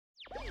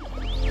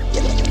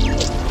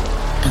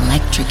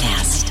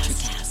Electrocast.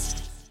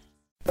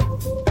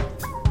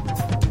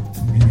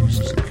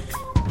 Music,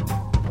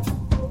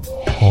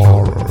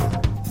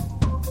 horror,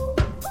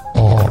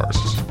 art,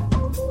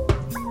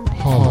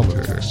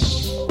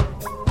 politics,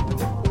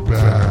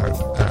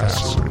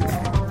 badassery.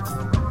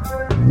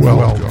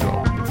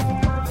 Welcome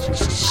to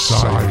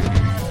Society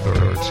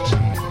 13.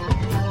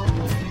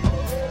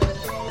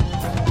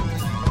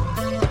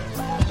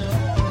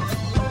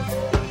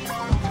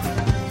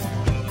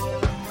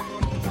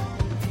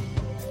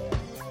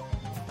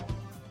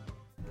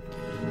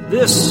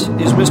 This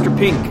is Mr.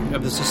 Pink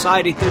of the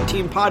Society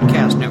 13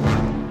 Podcast Network,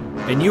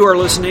 and you are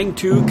listening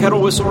to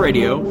Kettle Whistle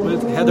Radio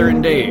with Heather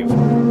and Dave,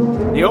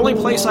 the only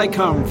place I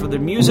come for the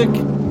music,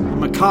 the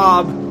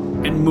macabre,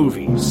 and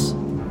movies.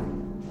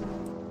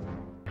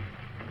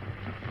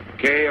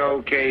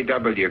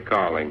 KOKW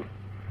calling.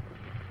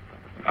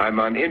 I'm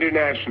on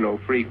international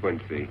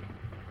frequency.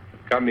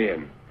 Come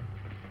in.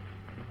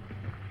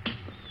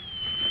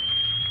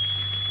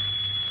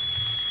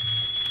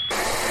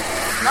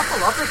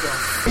 Knuckle up again.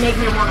 Make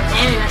me want to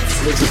dance.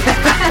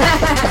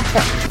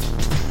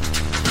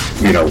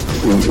 You know,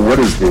 what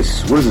is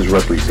this? What does this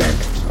represent?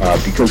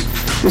 Because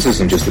this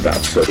isn't just about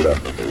soda.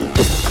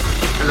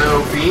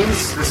 Hello,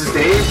 Beans. This is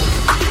Dave.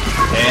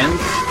 And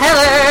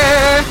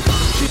Heather.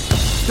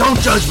 don't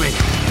judge me.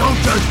 Don't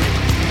judge me.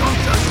 Don't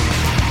judge me.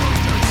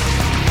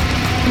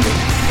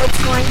 It's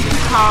going to be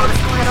called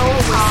Kettle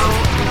Whistle.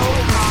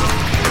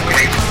 All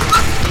right.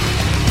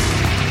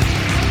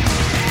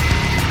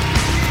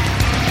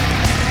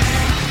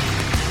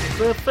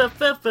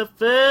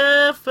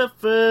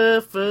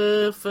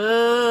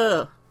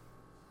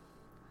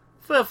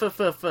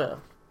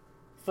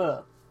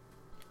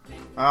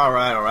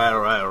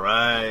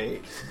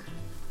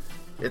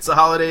 It's the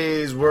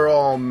holidays. We're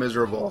all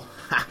miserable.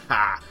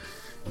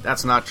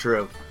 That's not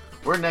true.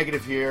 We're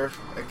negative here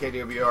at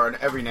KWR, and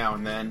every now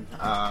and then,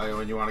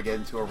 when you want to get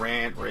into a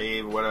rant,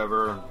 rave,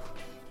 whatever,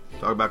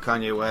 talk about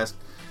Kanye West,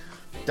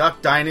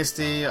 Duck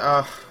Dynasty,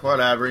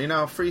 whatever. You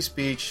know, free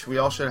speech. We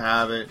all should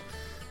have it.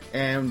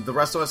 And the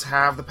rest of us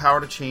have the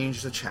power to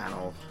change the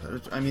channel.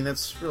 I mean,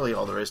 that's really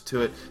all there is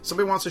to it.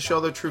 Somebody wants to show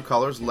their true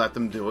colors, let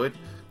them do it,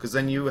 because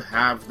then you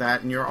have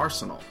that in your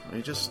arsenal.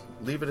 You just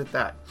leave it at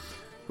that.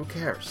 Who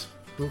cares?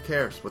 Who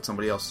cares what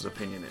somebody else's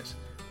opinion is?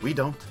 We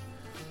don't.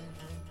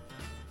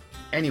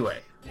 Anyway,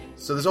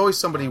 so there's always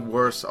somebody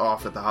worse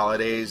off at the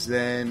holidays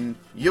than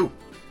you.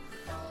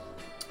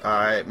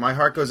 My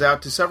heart goes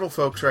out to several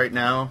folks right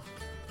now.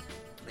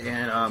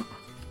 And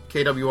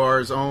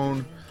KWR's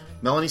own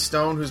Melanie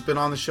Stone, who's been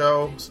on the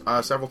show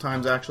several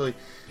times, actually.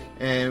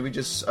 And we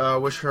just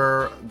wish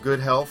her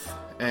good health.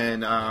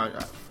 And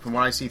from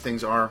what I see,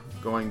 things are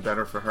going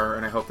better for her,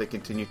 and I hope they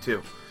continue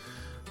to.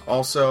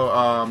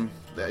 Also,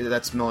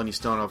 that's Melanie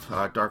Stone of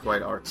Dark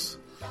White Arts.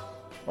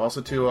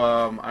 Also, too,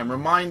 I'm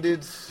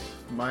reminded,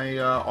 my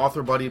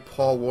author buddy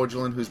Paul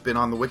Wargelin, who's been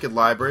on The Wicked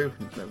Library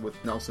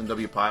with Nelson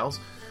W. Piles,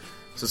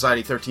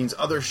 Society 13's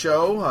other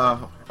show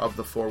of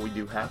the four we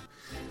do have.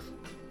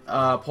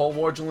 Paul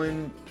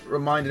Wargelin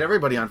reminded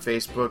everybody on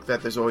Facebook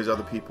that there's always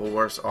other people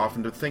worse off,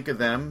 and to think of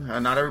them.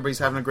 Not everybody's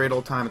having a great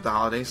old time at the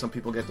holidays. Some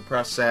people get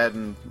depressed, sad,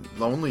 and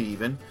lonely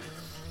even.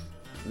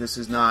 This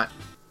is not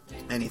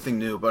anything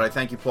new, but I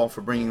thank you, Paul,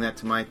 for bringing that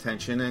to my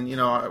attention. And, you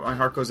know, my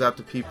heart goes out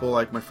to people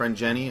like my friend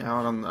Jenny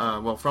out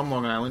on, from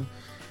Long Island.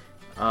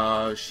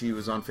 She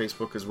was on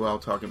Facebook as well,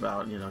 talking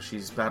about, you know,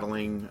 she's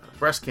battling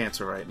breast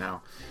cancer right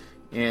now.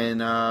 And,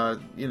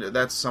 you know,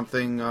 that's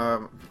something,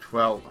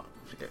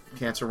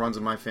 cancer runs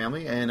in my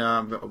family, and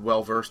I'm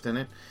well-versed in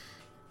it.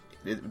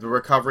 The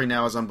recovery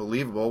now is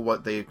unbelievable,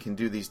 what they can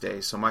do these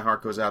days. So my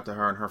heart goes out to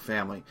her and her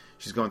family.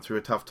 She's going through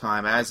a tough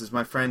time, as is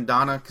my friend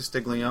Donna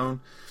Castiglione.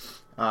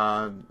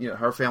 You know,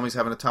 her family's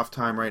having a tough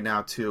time right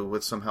now, too,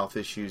 with some health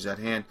issues at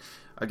hand.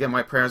 Again,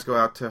 my prayers go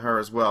out to her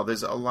as well.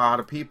 There's a lot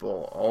of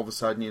people. All of a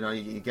sudden, you know,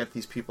 you get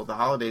these people at the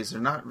holidays.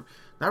 They're not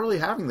really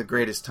having the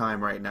greatest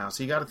time right now.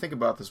 So you got to think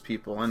about those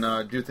people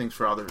and do things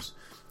for others.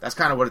 That's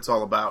kind of what it's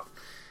all about.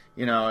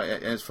 You know,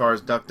 as far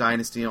as Duck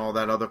Dynasty and all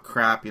that other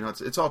crap, you know,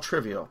 it's all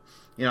trivial.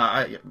 You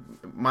know,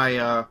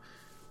 my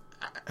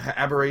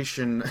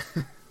aberration,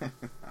 I'm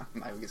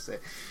not even gonna say,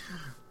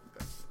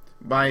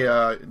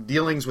 my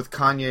dealings with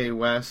Kanye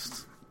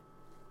West,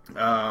 you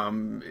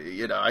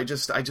know, I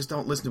just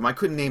don't listen to him. I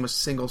couldn't name a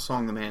single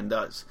song the man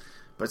does,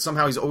 but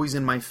somehow he's always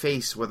in my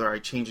face whether I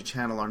change a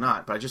channel or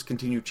not. But I just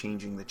continue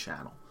changing the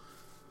channel.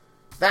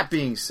 That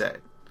being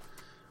said,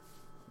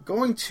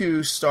 going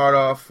to start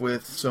off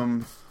with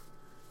some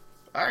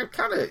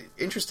kind of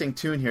interesting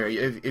tune here.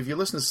 If you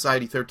listen to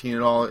Society 13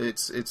 at all,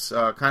 it's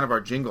kind of our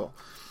jingle.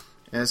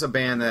 And it's a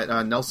band that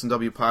Nelson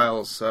W.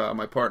 Piles,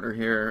 my partner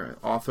here,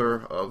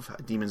 author of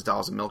Demons,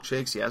 Dolls, and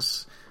Milkshakes.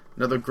 Yes,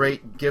 another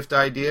great gift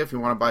idea. If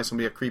you want to buy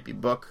somebody a creepy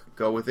book,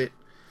 go with it.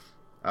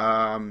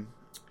 But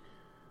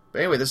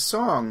anyway, this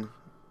song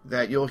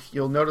that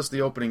you'll notice the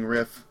opening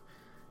riff.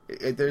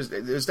 There's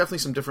definitely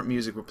some different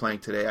music we're playing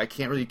today.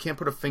 You can't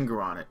put a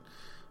finger on it.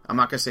 I'm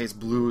not going to say it's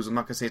blues. I'm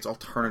not going to say it's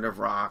alternative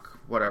rock,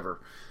 whatever.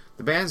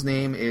 The band's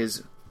name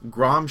is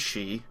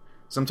Gramsci.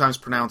 sometimes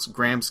pronounced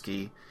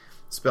Gramsci,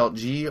 spelled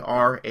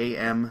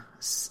Gramsci,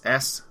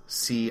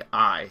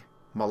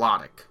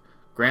 melodic.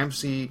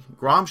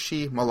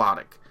 Gramsci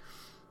melodic.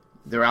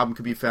 Their album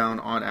can be found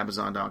on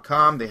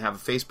Amazon.com. They have a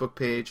Facebook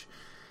page,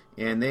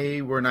 and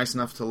they were nice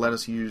enough to let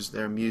us use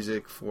their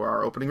music for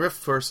our opening riff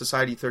for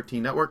Society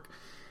 13 Network.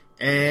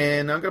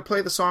 And I'm going to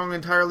play the song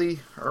entirely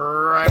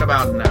right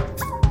about now.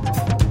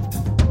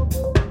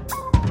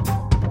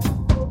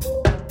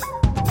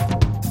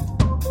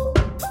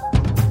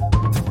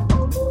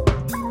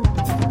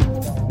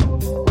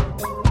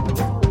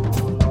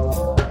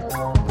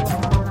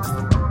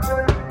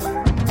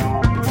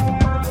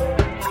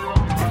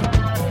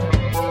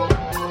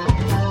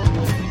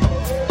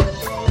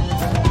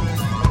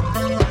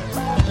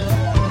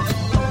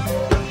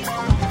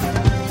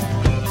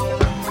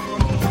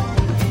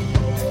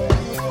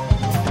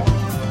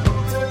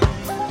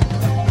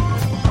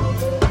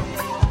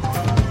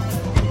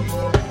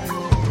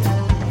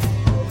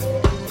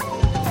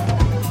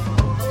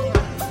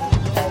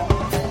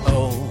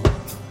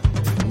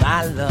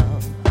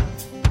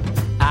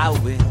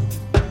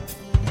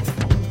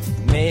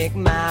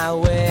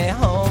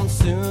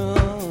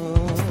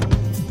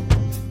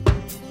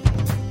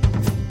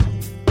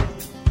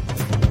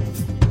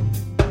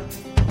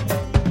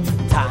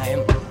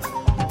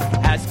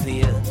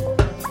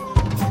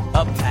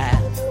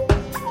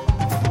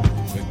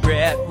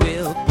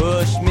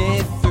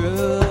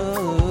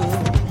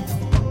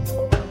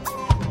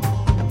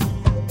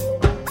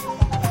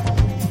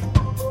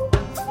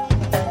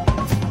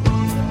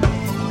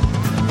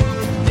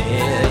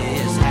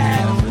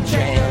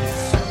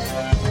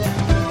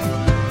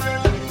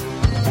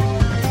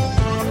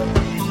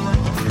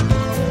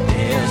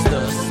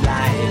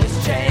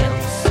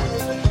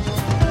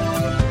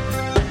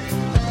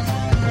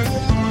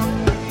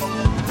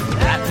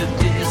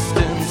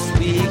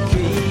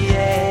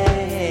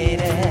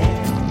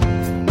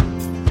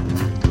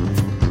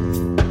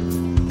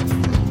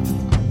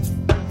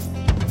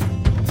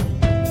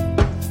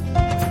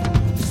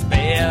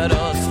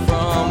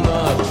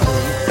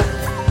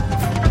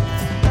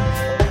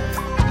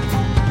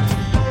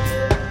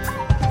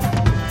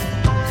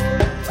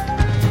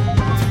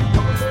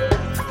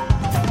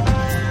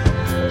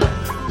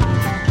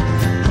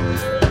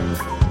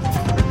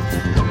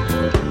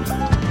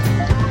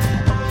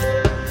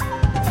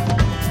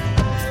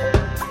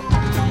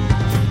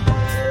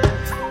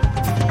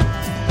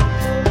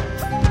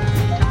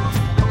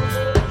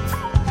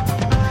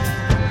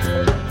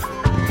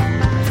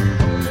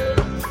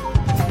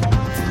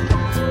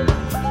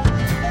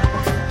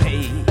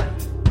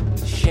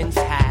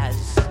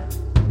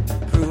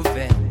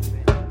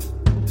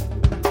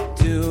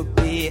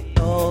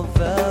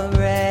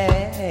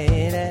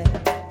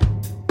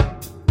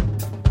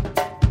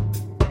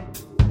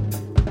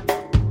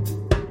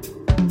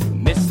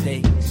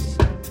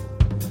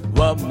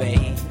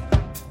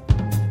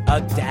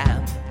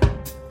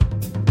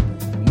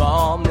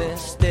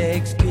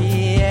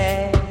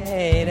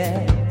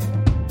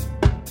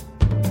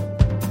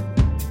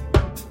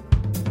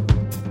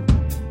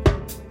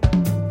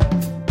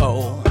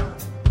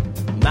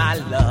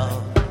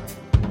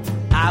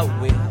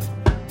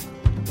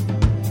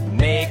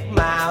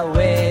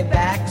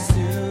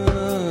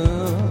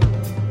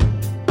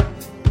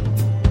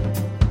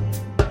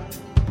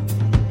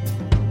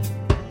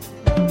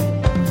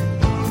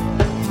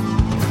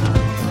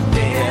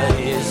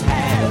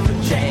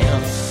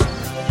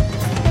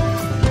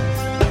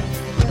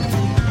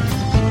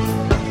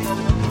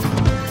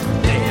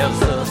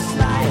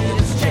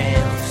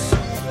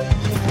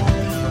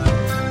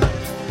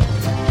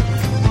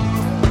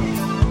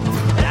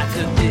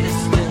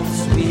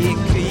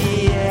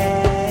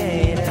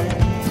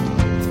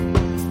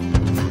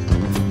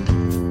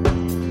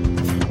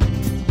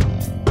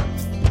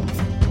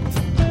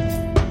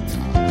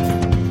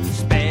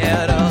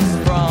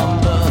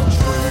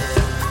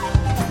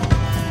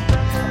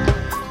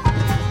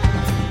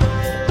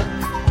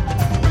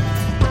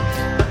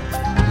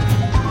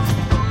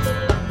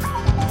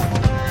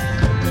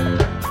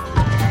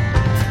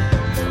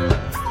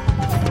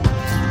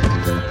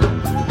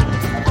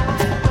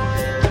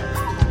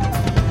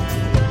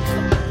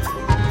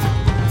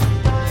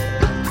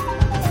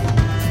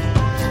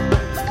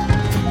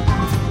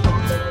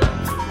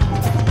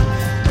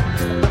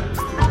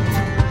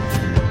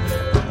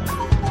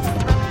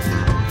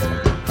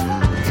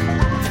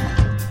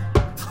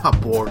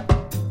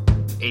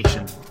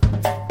 Asian.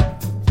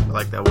 I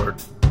like that word.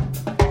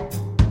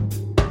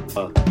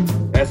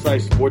 SI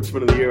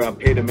Sportsman of the Year, I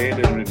paid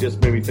Amanda, and it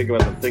just made me think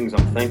about the things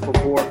I'm thankful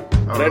for.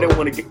 And I didn't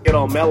want to get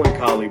all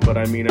melancholy, but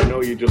I mean, I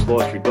know you just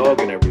lost your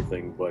dog and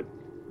everything, but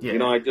you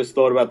know, I just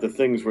thought about the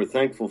things we're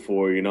thankful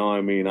for. You know,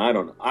 I mean, I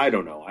don't know. I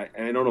don't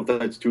know if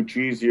that's too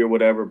cheesy or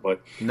whatever,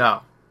 but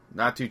no.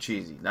 Not too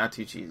cheesy. Not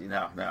too cheesy.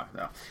 No.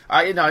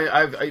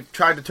 I've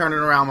tried to turn it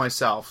around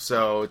myself,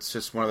 so it's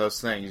just one of those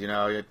things. You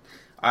know,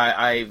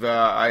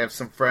 I have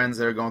some friends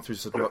that are going through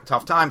some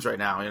tough times right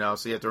now,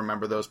 so you have to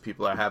remember those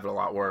people that have it a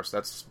lot worse.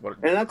 That's what.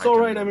 And that's all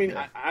right. I mean,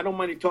 I don't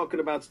mind you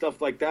talking about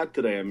stuff like that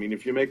today. I mean,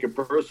 if you make it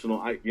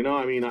personal,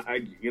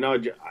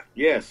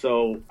 yeah.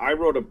 So I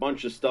wrote a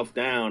bunch of stuff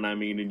down. I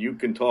mean, and you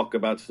can talk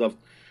about stuff.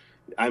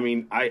 I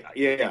mean, I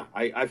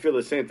feel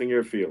the same thing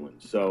you're feeling.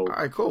 So, all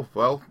right, cool.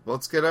 Well,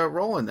 let's get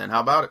rolling then. How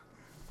about it?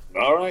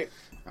 All right.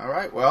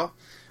 Well.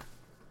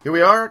 Here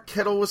we are,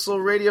 Kettle Whistle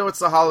Radio. It's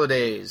the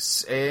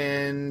holidays,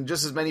 and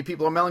just as many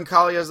people are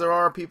melancholy as there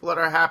are people that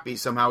are happy.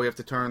 Somehow we have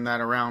to turn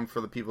that around for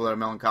the people that are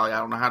melancholy. I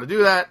don't know how to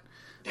do that,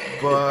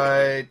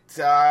 but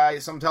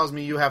something tells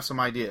me you have some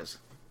ideas.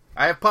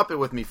 I have Puppet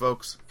with me,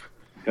 folks.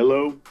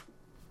 Hello,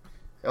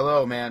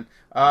 man.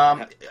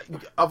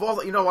 Of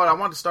all, you know what? I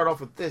wanted to start off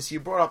with this.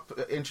 You brought up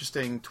an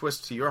interesting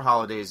twist to your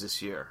holidays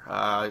this year.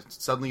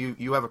 Suddenly,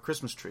 you have a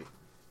Christmas tree.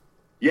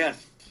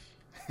 Yes.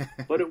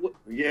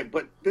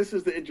 But this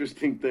is the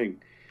interesting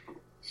thing.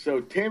 So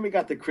Tammy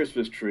got the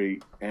Christmas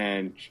tree,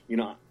 and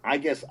I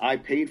guess I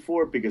paid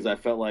for it because I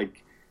felt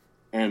like,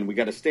 and we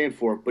got to stand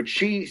for it. But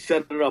she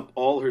set it up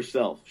all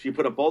herself. She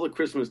put up all the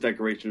Christmas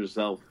decorations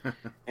herself,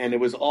 and it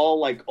was all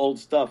like old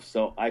stuff.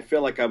 So I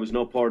feel like I was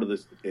no part of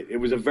this. It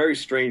was a very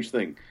strange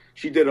thing.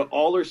 She did it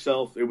all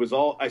herself. It was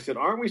all. I said,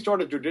 "Aren't we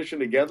starting a tradition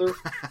together?"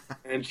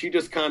 And she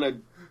just kind of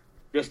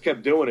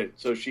kept doing it.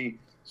 So she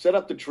set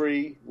up the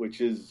tree, which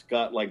has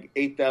got like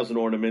 8,000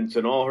 ornaments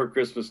and all her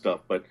Christmas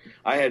stuff. But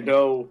I had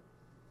no.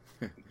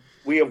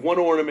 We have one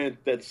ornament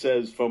that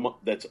says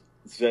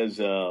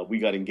we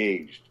got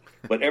engaged,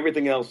 but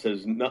everything else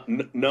has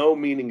no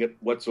meaning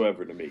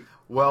whatsoever to me.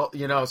 Well,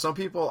 some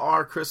people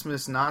are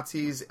Christmas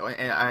Nazis,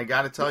 and I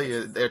got to tell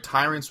you, they're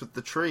tyrants with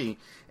the tree,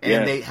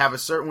 and they have a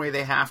certain way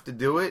they have to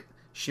do it.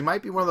 She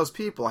might be one of those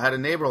people. I had a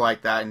neighbor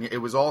like that, and it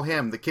was all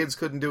him. The kids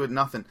couldn't do it,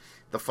 nothing.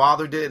 The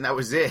father did, and that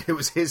was it. It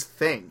was his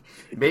thing.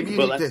 Maybe you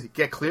need to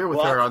get clear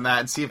with her on that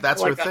and see if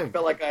that's her thing.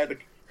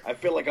 I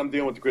feel like I'm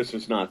dealing with the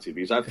Christmas Nazi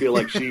because I feel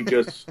like she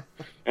just...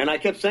 And I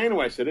kept saying to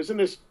her, I said, isn't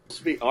this supposed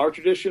to be our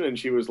tradition? And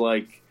she was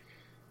like,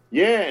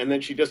 yeah, and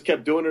then she just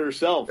kept doing it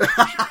herself.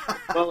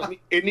 Well,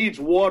 it needs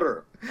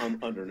water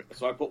underneath,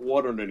 so I put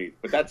water underneath,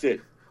 but that's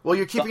it. Well,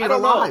 you're keeping it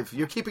alive.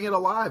 You're keeping it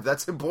alive.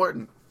 That's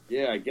important.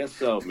 Yeah, I guess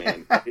so,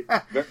 man.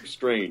 Very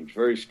strange,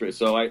 very strange.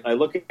 So I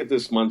look at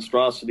this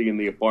monstrosity in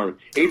the apartment,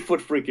 8-foot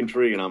freaking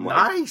tree, and I'm like,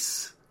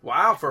 nice.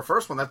 Wow, for a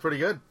first one, that's pretty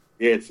good.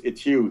 Yeah, it's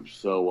huge.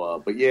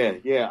 So, but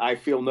yeah, I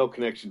feel no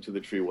connection to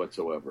the tree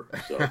whatsoever.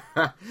 So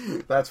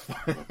that's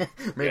fine.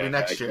 Maybe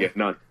next year.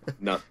 Yeah,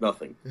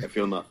 nothing. I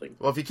feel nothing.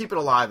 Well, if you keep it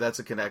alive, that's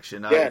a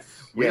connection. Yes,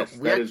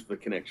 that is the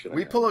connection.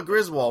 We pull a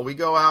Griswold. We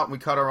go out and we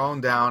cut our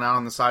own down out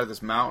on the side of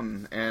this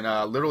mountain, and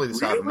literally the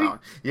side of the mountain.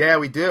 Yeah,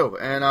 we do.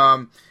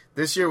 And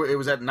this year it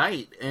was at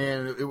night,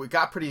 and it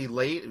got pretty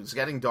late. It was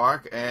getting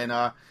dark, and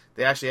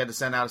they actually had to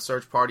send out a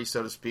search party,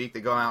 so to speak. They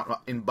go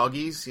out in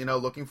buggies,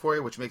 looking for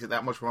you, which makes it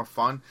that much more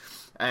fun.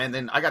 And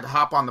then I got to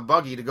hop on the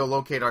buggy to go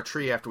locate our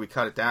tree after we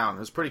cut it down. It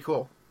was pretty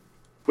cool.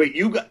 Wait,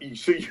 you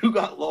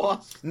got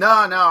lost? No,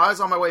 I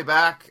was on my way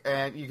back,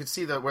 and you could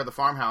see where the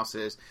farmhouse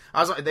is.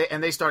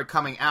 They started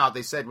coming out.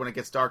 They said when it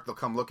gets dark, they'll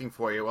come looking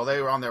for you. Well,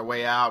 they were on their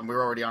way out, and we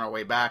were already on our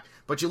way back.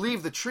 But you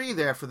leave the tree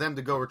there for them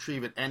to go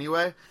retrieve it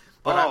anyway.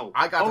 But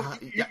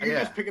you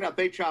just pick it up.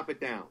 They chop it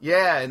down.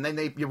 Yeah, and then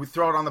we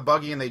throw it on the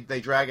buggy and they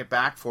drag it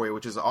back for you,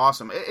 which is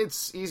awesome.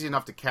 It's easy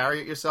enough to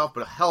carry it yourself,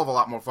 but a hell of a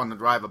lot more fun to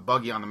drive a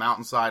buggy on the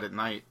mountainside at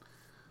night.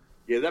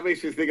 Yeah, that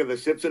makes me think of the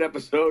Simpson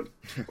episode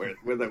where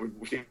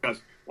she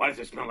goes, "Why does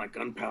it smell like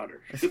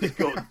gunpowder?" He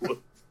goes,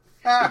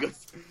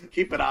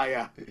 "Keep an eye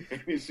out,"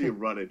 and you see him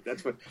running.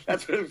 That's what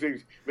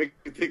it makes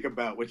me think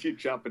about when she's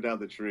chopping down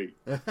the tree.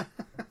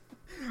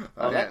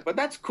 But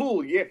that's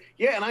cool, yeah.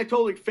 And I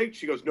totally faked.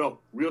 She goes, "No,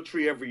 real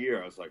tree every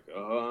year." I was like,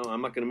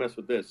 I'm not going to mess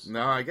with this."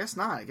 No, I guess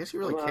not. I guess you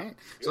really can't.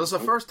 So it's the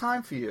first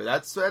time for you.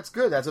 That's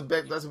good. That's a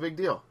big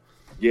deal.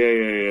 Yeah.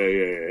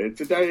 It's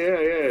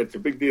a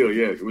big deal.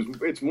 Yeah,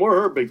 it's more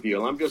her big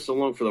deal. I'm just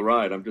along for the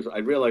ride. I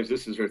realize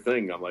this is her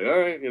thing. I'm like, all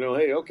right,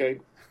 hey, okay,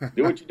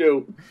 do what you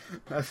do.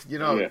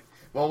 Yeah.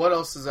 Well, what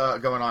else is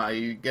going on? Are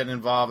you getting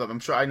involved?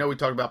 I know we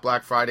talked about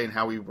Black Friday and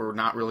how we were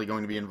not really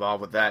going to be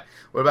involved with that.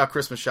 What about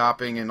Christmas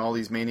shopping and all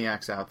these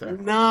maniacs out there?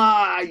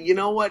 Nah, you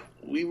know what?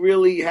 We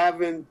really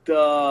haven't. We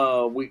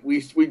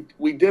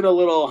did a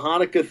little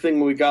Hanukkah thing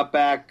when we got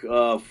back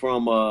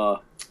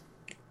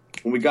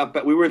When we got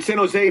back, we were in San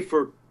Jose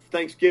for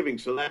Thanksgiving,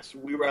 so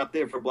we were out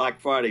there for Black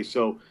Friday.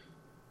 So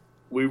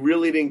we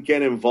really didn't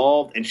get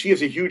involved. And she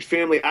has a huge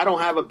family. I don't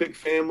have a big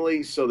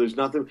family, so there's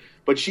nothing.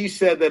 But she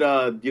said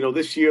that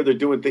this year they're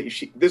doing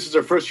things. This is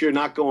her first year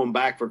not going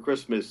back for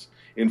Christmas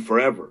in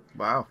forever.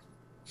 Wow.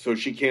 So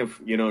she can't.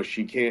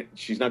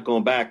 She's not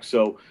going back.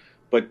 So,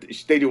 but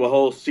they do a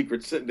whole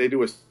secret. They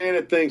do a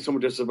Santa thing.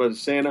 Someone just about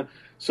Santa.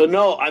 So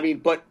no,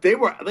 but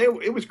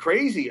it was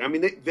crazy. I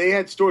mean, they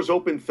had stores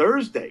open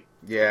Thursday.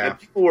 Yeah. And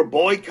people were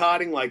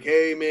boycotting, like,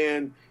 hey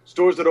man,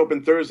 stores that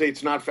open Thursday,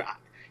 it's not fair.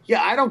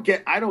 Yeah, I don't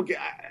get.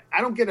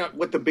 I don't get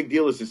what the big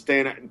deal is to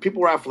staying.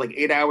 People were out for like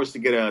 8 hours to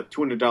get a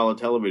 $200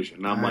 television.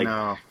 And I'm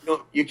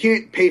know. You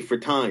can't pay for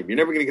time. You're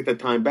never going to get that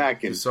time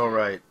back. And you're so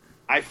right.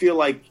 I feel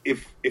like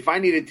if I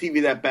need a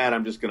TV that bad,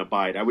 I'm just going to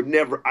buy it. I would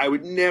never,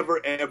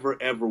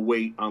 ever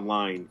wait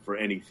online for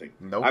anything.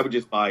 Nope. I would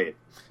just buy it.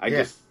 I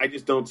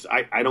just don't.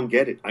 I don't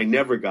get it. I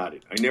never got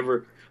it.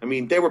 I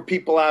mean, there were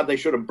people out. They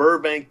showed a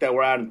Burbank that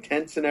were out in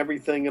tents and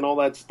everything and all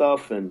that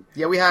stuff. And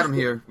yeah, we had them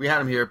here. We had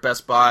them here at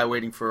Best Buy,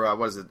 waiting for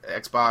what is it?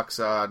 Xbox?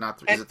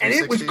 Not is it 360? And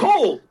it was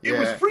cold. Yeah. It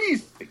was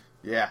freezing.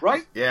 Yeah.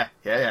 Right. Yeah.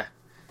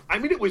 I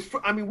mean, it was.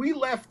 I mean, we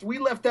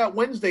left out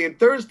Wednesday and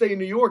Thursday in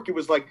New York. It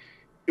was like.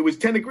 It was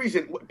 10 degrees,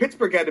 and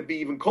Pittsburgh had to be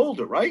even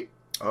colder, right?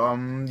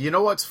 You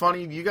know what's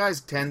funny? You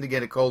guys tend to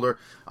get it colder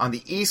on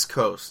the East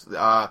Coast.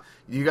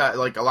 You got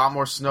like a lot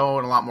more snow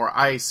and a lot more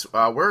ice.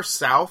 We're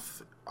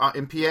south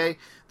in PA.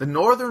 The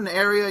northern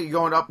area, you're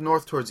going up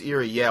north towards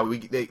Erie. Yeah,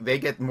 they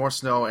get more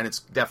snow, and it's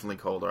definitely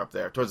colder up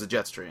there towards the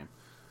jet stream.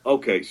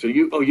 Okay, so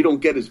you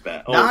don't get as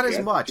bad. Not as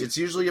much. It's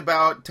usually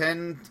about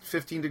 10,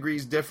 15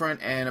 degrees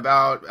different, and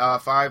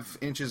about 5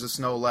 inches of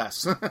snow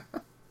less.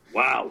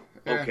 Wow.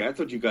 Okay, I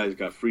thought you guys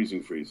got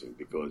freezing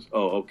because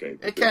okay.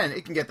 It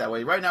can get that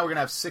way. Right now we're gonna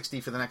have 60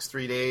 for the next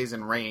 3 days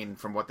and rain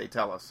from what they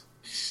tell us.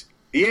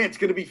 Yeah, it's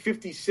gonna be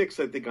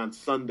 56 I think on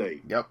Sunday.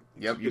 Yep.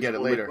 You get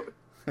it later.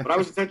 But I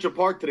was in Central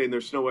Park today and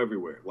there's snow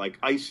everywhere, like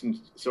ice, and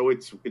so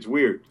it's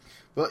weird.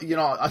 Well,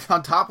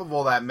 on top of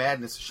all that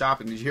madness of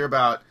shopping, did you hear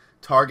about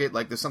Target?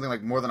 Like there's something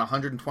like more than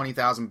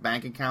 120,000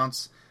 bank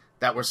accounts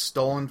that were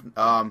stolen.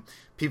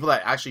 People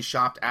that actually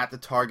shopped at the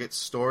Target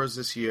stores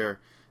this year.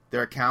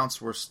 Their accounts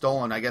were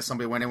stolen. I guess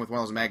somebody went in with one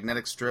of those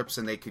magnetic strips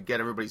and they could get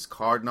everybody's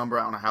card number.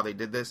 I don't know how they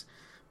did this.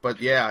 But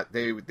yeah,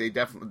 they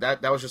definitely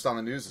that was just on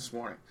the news this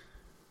morning.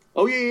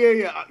 Oh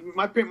yeah.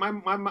 My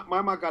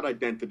mom got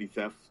identity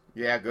theft.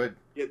 Yeah, good.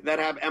 Yeah, that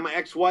happened. And my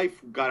ex-wife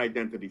got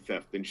identity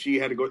theft, and she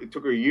had to go. It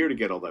took her a year to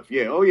get all that.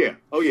 Yeah. Oh yeah.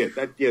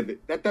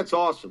 That's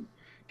awesome.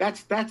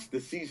 That's the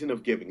season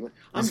of giving.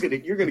 I'm gonna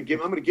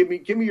give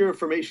me your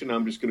information.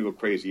 I'm just gonna go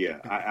crazy. Yeah.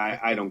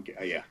 I don't.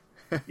 Yeah.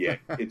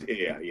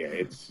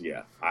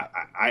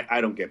 I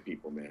don't get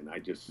people, man.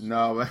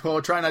 No.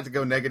 Well, try not to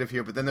go negative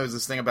here. But then there was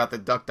this thing about the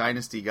Duck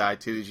Dynasty guy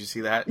too. Did you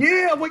see that?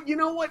 Yeah. Well, you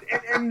know what?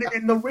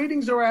 And the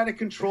ratings are out of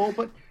control.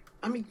 But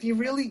I mean, do you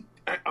really?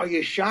 Are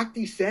you shocked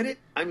he said it?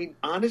 I mean,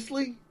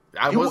 honestly.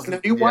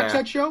 You watch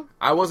that show?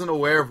 I wasn't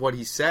aware of what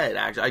he said.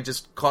 Actually, I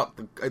just caught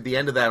the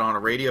end of that on a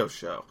radio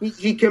show.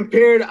 He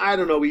compared. I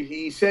don't know.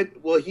 He said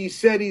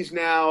he's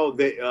now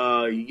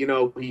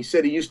that he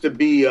said he used to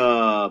be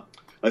a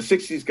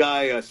 60s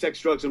guy, sex,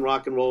 drugs, and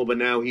rock and roll, but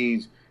now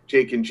he's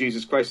taken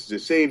Jesus Christ as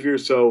his savior.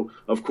 So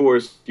of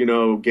course,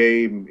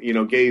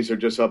 gays are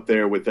just up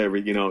there with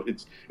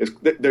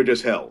they're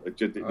just hell.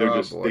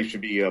 They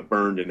should be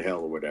burned in hell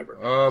or whatever.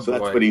 So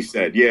that's what he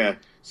said. Yeah.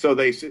 So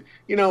they said,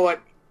 you know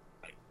what?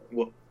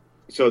 Well,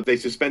 so they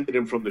suspended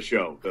him from the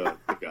show. The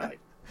guy.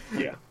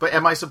 Yeah. But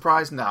am I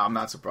surprised? No, I'm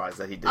not surprised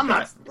that he did. I'm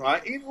not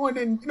surprised.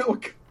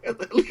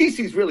 At least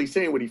he's really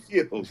saying what he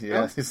feels.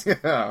 Yeah.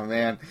 Oh,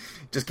 man.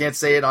 Just can't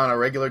say it on a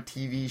regular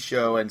TV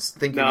show and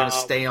think you're going to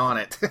stay on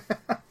it.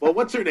 Well,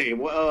 what's her name?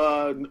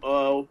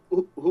 Who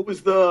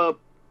was the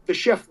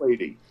chef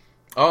lady?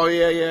 Oh,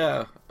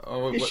 yeah.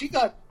 Oh, she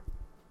got...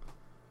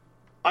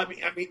 I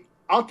mean,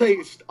 I'll tell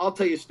you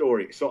a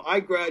story. So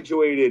I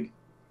graduated...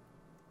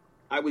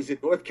 I was in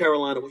North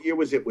Carolina. What year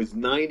was it? It was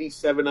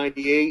 97,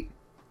 98.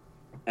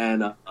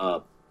 And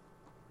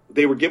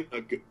they were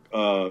giving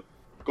a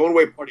going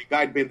away party. A guy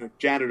had been a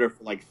janitor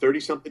for like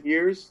 30-something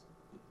years.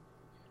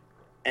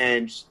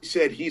 And she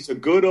said, he's a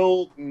good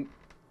old... And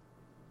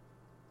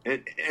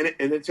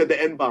it said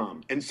the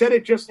N-bomb. And said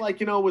it just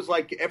like, it was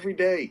like every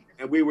day.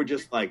 And we were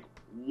just like,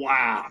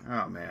 wow.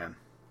 Oh, man.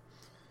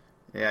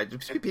 Yeah,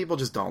 people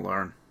just don't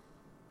learn.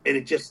 And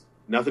it just,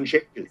 nothing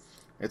changes.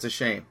 It's a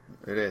shame.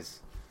 It is.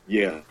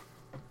 Yeah.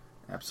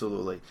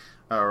 Absolutely.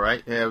 All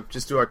right. Yeah,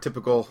 just do our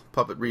typical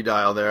puppet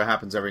redial there. It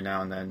happens every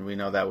now and then. We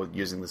know that with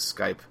using the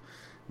Skype.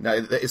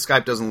 No,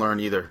 Skype doesn't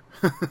learn either.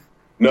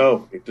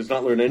 No, it does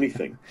not learn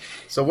anything.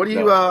 So what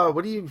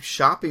are you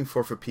shopping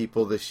for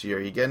people this year?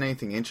 Are you getting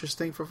anything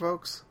interesting for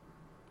folks?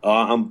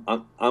 I'm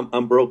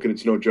broken.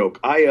 It's no joke.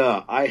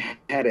 I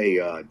had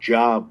a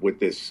job with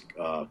this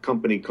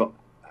company called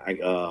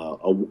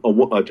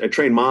I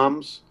train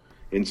moms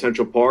in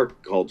Central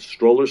Park called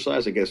Stroller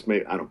Size. I guess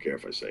maybe I don't care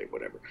if I say it,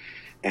 whatever.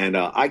 And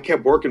I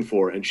kept working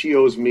for her, and she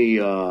owes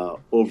me over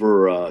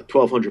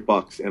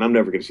 $1,200, and I'm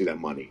never going to see that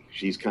money.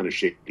 She's kind of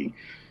shaky.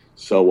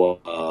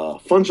 So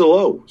funds are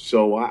low.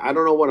 So I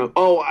don't know what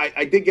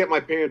I did get my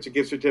parents a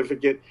gift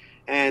certificate,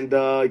 and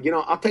I'll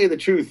tell you the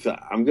truth.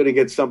 I'm going to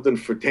get something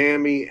for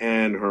Tammy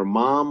and her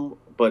mom,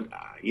 but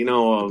I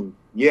don't.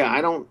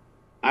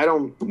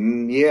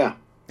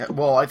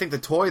 Well, I think the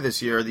toy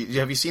this year.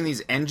 Have you seen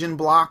these engine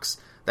blocks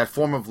that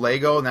form of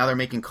Lego? Now they're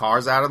making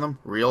cars out of them,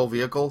 real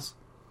vehicles.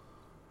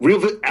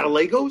 Out of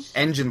Legos?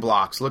 Engine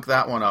blocks. Look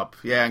that one up.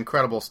 Yeah,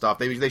 incredible stuff.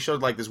 They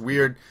showed like this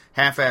weird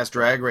half-ass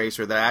drag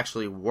racer that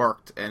actually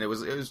worked, and it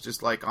was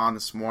just like on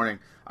this morning.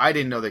 I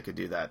didn't know they could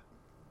do that.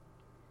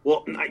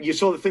 Well, you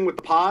saw the thing with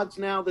the pods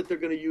now that they're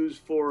going to use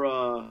for.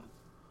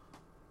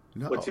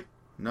 No, what's it?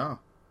 no.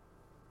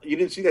 You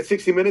didn't see that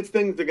 60 Minutes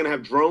thing? They're going to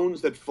have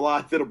drones that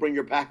fly that'll bring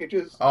your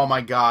packages. Oh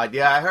my God!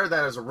 Yeah, I heard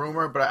that as a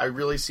rumor, but I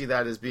really see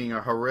that as being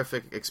a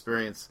horrific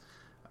experience.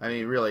 I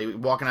mean, really,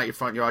 walking out your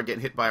front yard,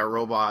 getting hit by a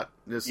robot.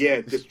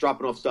 Just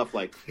dropping off stuff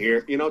like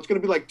here. You know, it's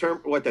going to be like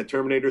that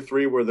Terminator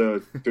 3 where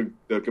the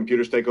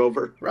computers take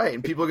over. Right,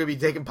 and people are going to be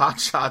taking pot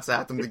shots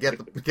at them to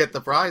get the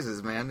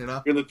prizes, man, you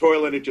know? You're in the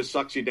toilet, it just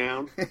sucks you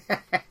down.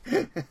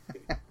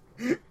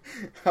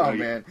 Oh,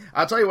 man.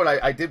 I'll tell you what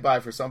I did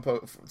buy for some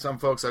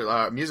folks,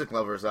 music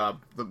lovers, the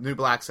new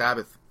Black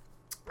Sabbath.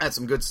 Had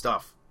some good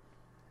stuff.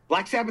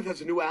 Black Sabbath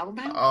has a new album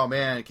out? Oh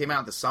man, it came out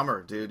in the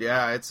summer, dude.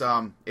 Yeah,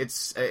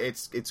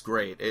 it's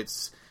great.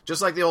 It's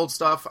just like the old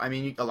stuff. I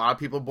mean, a lot of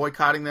people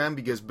boycotting them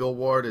because Bill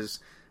Ward is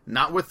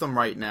not with them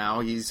right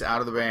now. He's out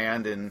of the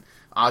band, and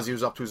Ozzy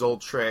was up to his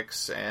old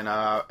tricks. And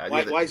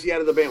why is he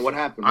out of the band? What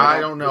happened? I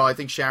don't know. I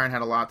think Sharon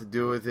had a lot to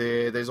do with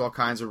it. There's all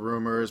kinds of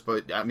rumors,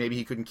 but maybe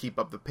he couldn't keep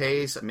up the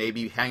pace.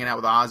 Maybe hanging out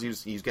with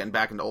Ozzy, he's getting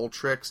back into old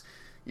tricks.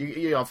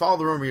 You know, follow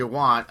the rumor you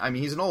want. I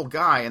mean, he's an old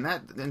guy,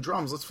 and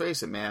drums, let's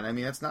face it, man. I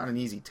mean, that's not an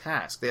easy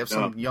task. They have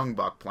some young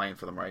buck playing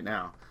for them right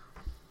now.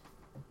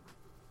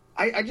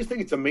 I just think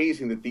it's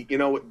amazing that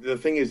the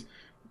thing is,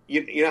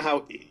 you know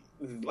how,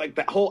 like,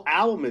 that whole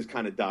album has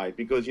kind of died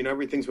because, you know,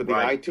 everything's with the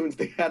iTunes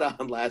they had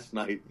on last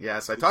night.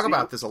 Yes, I talk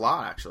about this a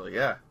lot, actually,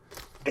 yeah.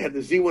 They had the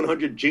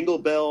Z100 Jingle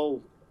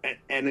Bell,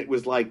 and it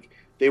was like,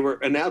 they were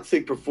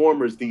announcing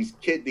performers, these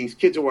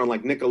kids who were on,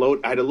 like,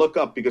 Nickelodeon. I had to look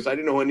up because I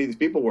didn't know who any of these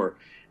people were.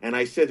 And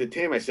I said to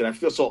Tim, I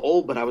feel so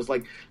old, but I was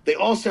like, they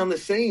all sound the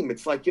same.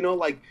 It's like, you know,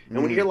 like,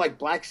 and when you hear like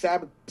Black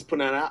Sabbath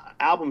putting out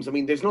albums, I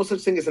mean, there's no such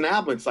thing as an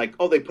album. It's like,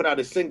 oh, they put out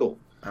a single.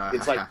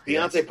 It's like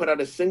Beyonce put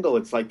out a single.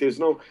 It's like, there's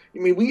no, I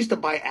mean, we used to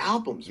buy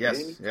albums, yes.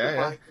 man.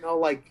 Yeah. You know,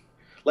 like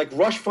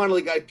Rush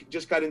finally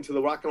just got into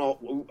the Rock and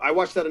Roll. I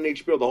watched that on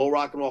HBO, the whole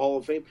Rock and Roll Hall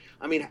of Fame.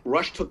 I mean,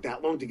 Rush took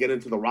that long to get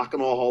into the Rock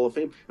and Roll Hall of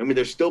Fame. I mean,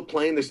 they're still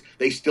playing this.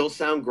 They still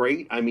sound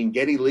great. I mean,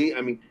 Geddy Lee.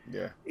 I mean,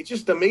 It's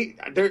just amazing.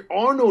 There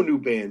are no new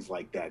bands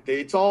like that.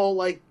 It's all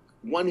like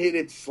one hit.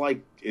 It's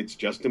like it's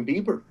Justin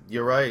Bieber.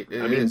 You're right.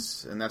 It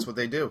is, and that's what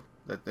they do.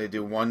 That they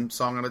do one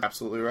song at a.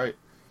 Absolutely right.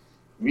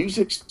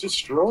 Music's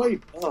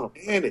destroyed. Oh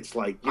man, it's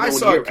like I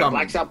saw it coming.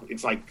 Black Sabbath,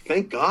 it's like,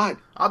 thank God.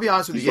 I'll be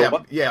honest with you.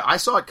 Yeah, I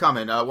saw it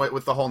coming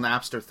with the whole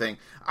Napster thing.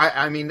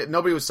 I mean,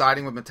 nobody was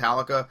siding with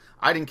Metallica.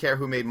 I didn't care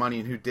who made money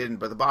and who didn't.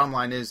 But the bottom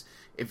line is,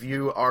 if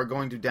you are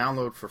going to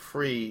download for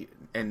free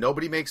and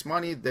nobody makes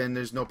money, then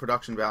there's no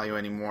production value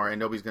anymore, and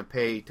nobody's going to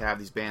pay to have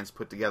these bands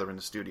put together in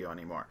the studio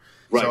anymore.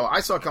 Right. So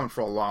I saw it coming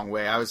for a long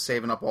way. I was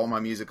saving up all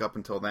my music up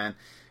until then.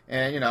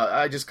 And, you know,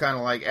 I just kind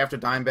of like, after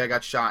Dimebag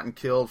got shot and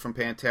killed from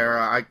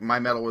Pantera, my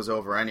metal was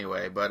over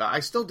anyway. But I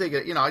still dig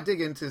it. You know, I dig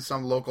into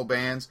some local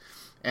bands.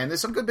 And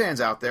there's some good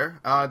bands out there.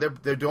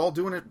 They're all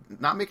doing it,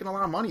 not making a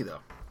lot of money, though.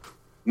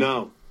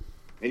 No.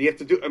 And you have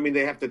to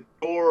they have to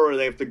tour or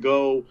they have to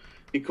go.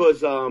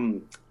 Because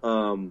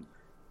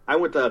I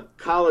went to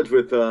college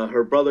with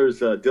her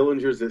brother's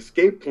Dillinger's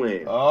Escape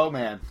Plan. Oh,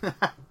 man.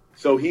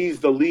 So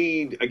he's the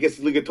lead, I guess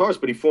he's the lead guitarist,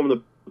 but he formed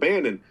the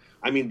band. And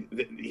I mean,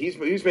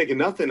 he's making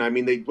nothing. I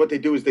mean, what they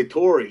do is they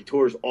tour. He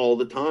tours all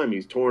the time.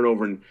 He's touring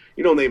over in,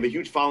 you know, they have a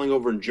huge following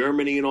over in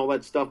Germany and all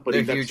that stuff. But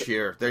they're huge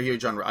here. They're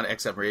huge on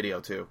XM radio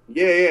too.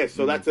 Yeah.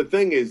 So that's the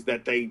thing is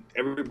that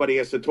everybody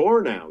has to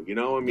tour now. You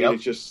know, I mean,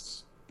 It's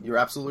just. You're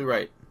absolutely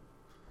right.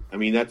 I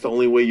mean, that's the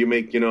only way you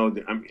make, you know,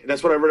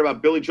 that's what I read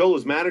about Billy Joel.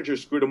 His manager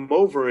screwed him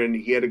over, and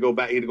he had to go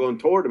back. He had to go on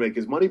tour to make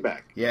his money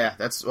back. Yeah,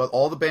 that's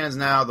all the bands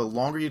now. The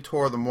longer you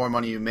tour, the more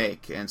money you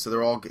make, and so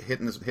they're all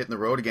hitting the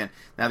road again.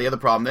 Now, the other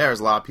problem there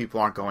is a lot of people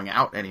aren't going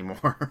out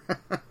anymore.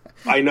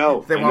 I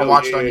know. They want to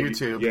watch it on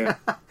YouTube.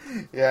 Yeah,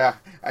 yeah.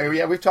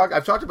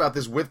 I've talked about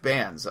this with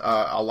bands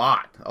a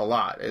lot.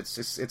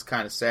 It's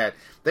kind of sad.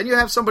 Then you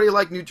have somebody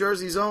like New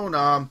Jersey's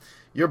own.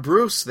 You're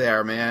Bruce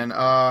there, man.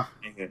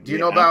 Do you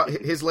know about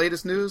his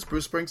latest news,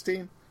 Bruce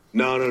Springsteen?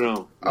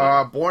 No.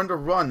 Born to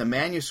Run, the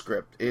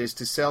manuscript is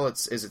to sell.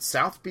 Is it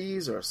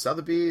Sotheby's or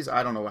Sotheby's?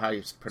 I don't know how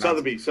you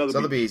pronounce it.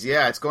 Sotheby's.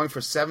 Yeah, it's going for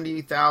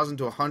 $70,000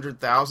 to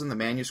 $100,000. The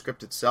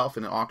manuscript itself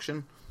in an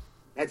auction.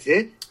 That's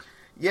it.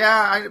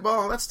 Yeah,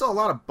 well, that's still a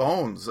lot of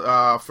bones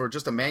for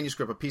just a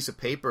manuscript, a piece of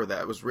paper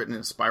that was written in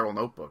a spiral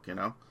notebook. You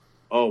know.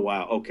 Oh,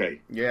 wow, okay.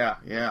 Yeah,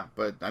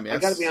 but, I mean... I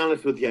gotta be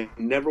honest with you, I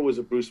never was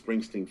a Bruce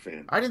Springsteen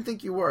fan. I didn't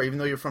think you were, even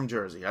though you're from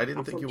Jersey. I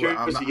didn't think you were.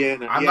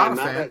 I'm not a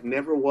fan.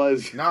 Never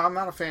was. No, I'm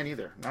not a fan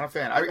either. Not a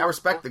fan. I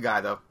respect the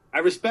guy, though. I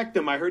respect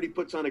him. I heard he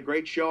puts on a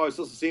great show. I was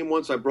supposed to see him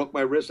once. I broke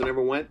my wrist. I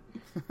never went.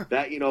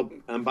 That, you know,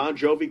 and Bon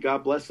Jovi,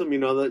 God bless him, you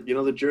know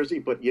the Jersey,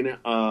 but, you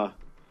know,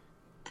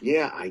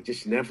 I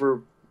just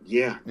never...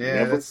 Yeah,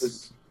 never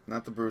was...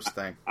 Not the Bruce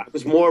thing. I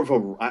was more of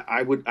a...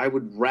 I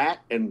would rat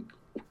and...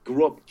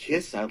 Grew up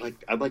Kiss. I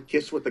like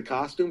Kiss with the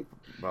costume.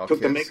 Well, Took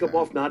the makeup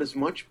off, not as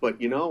much, but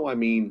you know, I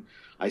mean,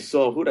 I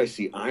saw who'd I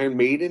see? Iron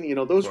Maiden. You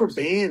know, those were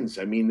bands.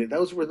 I mean,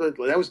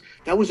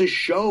 that was a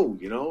show.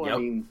 You know, yep. I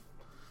mean,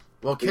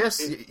 Well,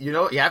 Kiss, you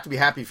know, you have to be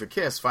happy for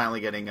Kiss finally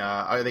getting.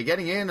 Are they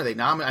getting in? Are they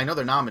nominated? I know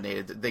they're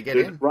nominated. Did they get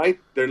in? Right?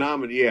 They're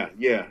nominated.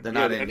 Yeah. They're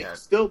not in and yet.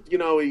 Still, you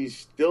know, he's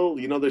still,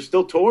 you know, they're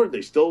still toured.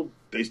 They still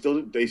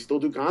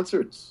do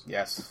concerts.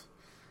 Yes.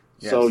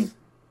 So,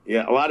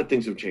 yeah, a lot of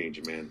things have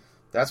changed, man.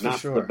 That's for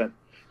sure.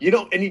 You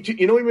know, and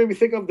you know what it made me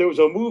think of? There was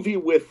a movie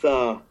with,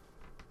 there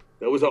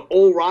was an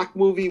old rock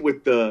movie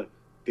with the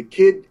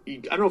kid. I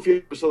don't know if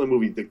you ever saw the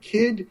movie. The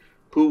kid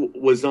who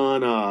was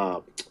on,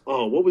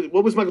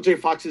 what was Michael J.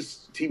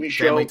 Fox's TV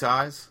show? Family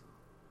Ties?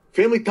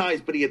 Family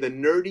Ties, but he had the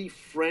nerdy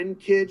friend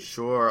kid.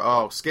 Sure.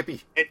 Oh,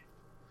 Skippy.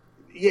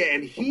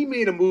 And he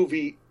made a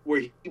movie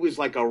where he was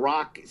like a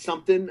rock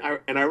something,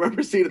 and I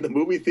remember seeing it in the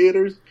movie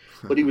theaters,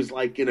 but he was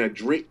like in a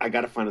dream. I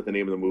got to find out the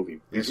name of the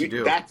movie. Yes, you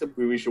do. That's a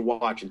movie we should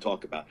watch and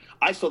talk about.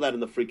 I saw that in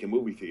the freaking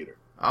movie theater.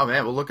 Oh,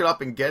 man, well, look it up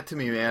and get to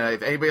me, man.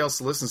 If anybody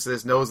else listens to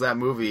this knows that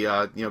movie,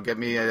 get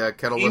me a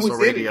Kettle Whistle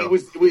Radio.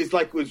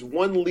 It was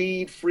one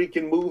lead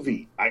freaking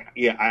movie. I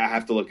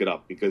have to look it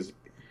up because,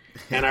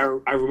 and I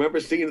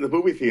remember seeing it in the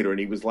movie theater, and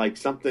he was like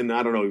something,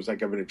 I don't know, he was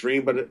like having a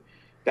dream, but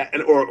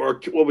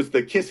or what was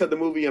the kiss of the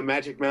movie, A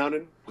Magic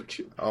Mountain, which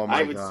I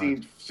haven't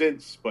seen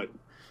since, but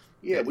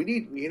yeah, we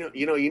need,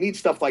 you need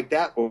stuff like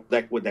that, or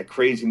that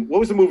crazy, what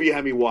was the movie you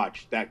had me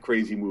watch, that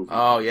crazy movie?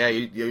 Oh, yeah,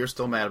 you're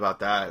still mad about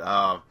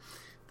that.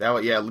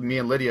 Me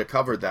and Lydia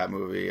covered that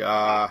movie.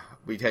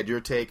 We had your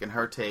take and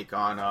her take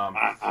on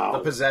The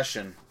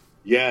Possession.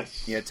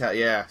 Yes.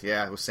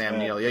 Yeah, with Sam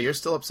Neill. Yeah, you're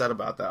still upset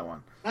about that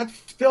one. I'm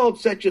still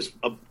upset, just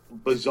a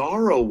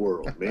bizarro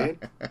world, man.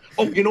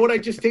 Oh, you know what I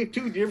just taped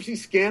too? Did you ever see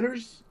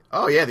Scanners?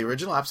 Oh, yeah, the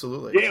original?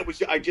 Absolutely. Yeah,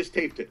 I just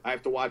taped it. I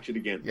have to watch it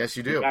again. Yes,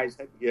 you do. The guys,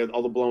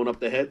 all the blowing up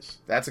the heads.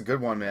 That's a good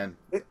one, man.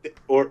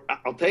 Or,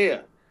 I'll tell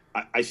you,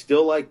 I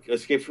still like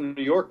Escape from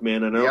New York,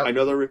 man. I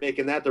know they're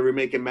remaking that. They're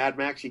remaking Mad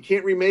Max. You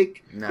can't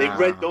remake. Nah.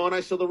 Red Dawn,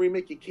 I saw the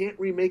remake. You can't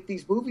remake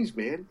these movies,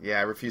 man. Yeah,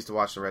 I refuse to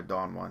watch the Red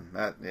Dawn one.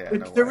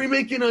 They're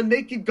remaking a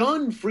Naked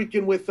Gun,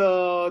 freaking with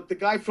the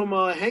guy from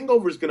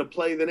Hangover is going to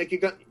play the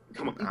Naked Gun.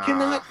 Come on, you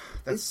cannot.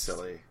 That's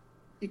silly.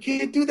 You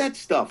can't do that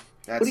stuff.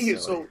 That's silly.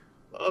 So,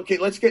 okay,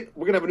 we're going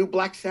to have a new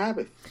Black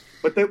Sabbath.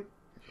 But the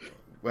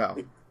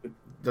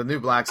new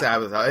Black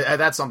Sabbath,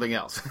 that's something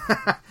else.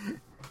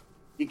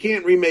 You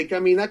can't remake. I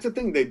mean, that's the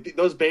thing.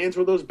 Those bands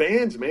were those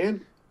bands,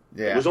 man.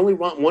 Yeah. There was only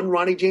one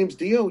Ronnie James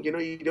Dio. You know,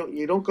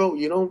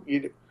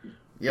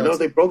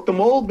 they broke the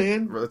mold,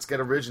 man. Let's get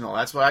original.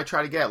 That's what I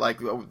try to get. Like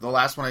the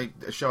last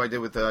show I did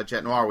with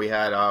Jet Noir, we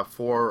had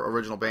 4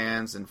 original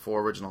bands and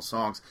 4 original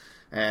songs.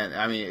 And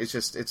I mean,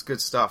 it's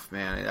good stuff,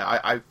 man.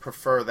 I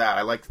prefer that.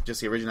 I like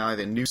just the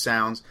originality, the new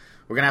sounds.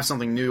 We're going to have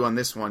something new on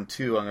this one,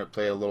 too. I'm going to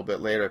play it a little bit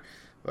later.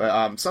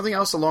 But something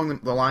else along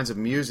the lines of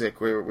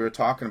music, we were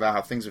talking about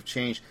how things have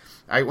changed.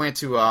 I went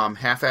to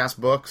Half-Ass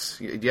Books.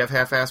 Do you have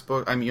Half-Ass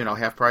Books? I mean,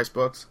 Half-Price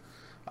Books?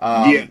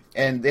 Yeah.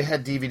 And they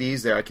had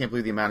DVDs there. I can't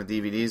believe the amount of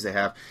DVDs they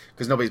have,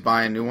 because nobody's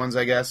buying new ones,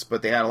 I guess.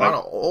 But they had a lot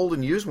of old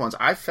and used ones.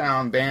 I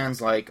found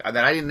bands like that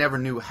I never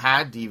knew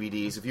had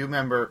DVDs. If you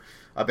remember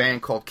a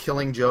band called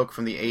Killing Joke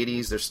from the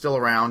 80s, they're still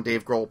around.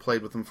 Dave Grohl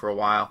played with them for a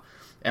while.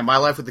 And My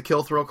Life with the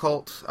Kill Thrill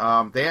Cult,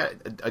 they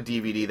had a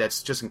DVD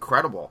that's just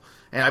incredible.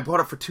 And I bought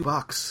it for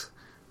 $2.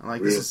 I'm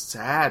like, This is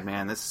sad,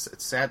 man. It's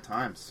sad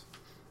times.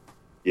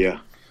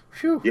 Yeah.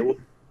 Phew. Yeah, well,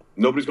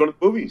 nobody's going to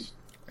the movies.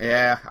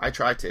 Yeah, I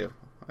try to.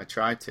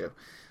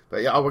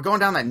 But yeah, we're going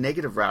down that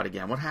negative route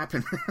again. What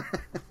happened?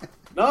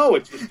 No,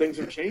 it's just things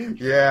have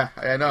changed. Yeah,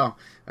 I know.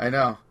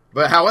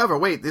 But however,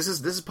 wait, this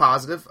is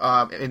positive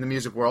in the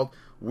music world.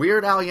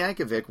 Weird Al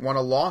Yankovic won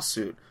a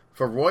lawsuit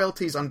for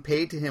royalties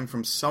unpaid to him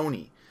from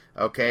Sony,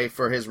 okay,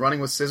 for his Running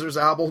with Scissors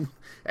album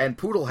and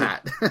Poodle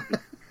Hat.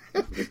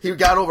 He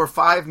got over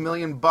 $5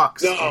 million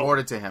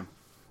awarded to him.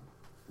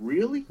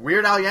 Really?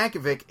 Weird Al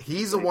Yankovic,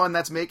 he's the one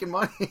that's making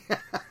money.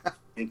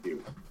 Thank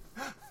you.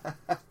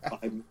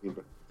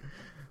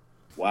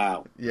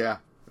 Wow. Yeah.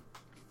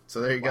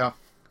 So there you go.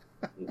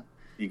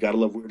 You gotta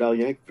love Weird Al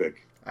Yankovic.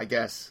 I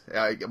guess.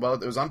 Well,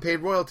 it was unpaid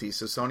royalties,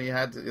 so Sony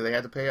had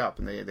to pay up,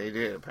 and they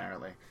did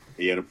apparently.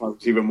 Yeah, it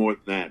was even more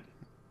than that.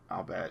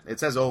 I'll bet. It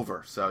says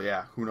over, so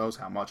yeah, who knows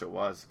how much it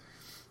was.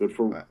 Good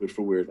for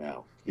Weird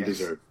Al. He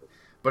deserved it.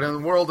 But in the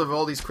world of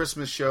all these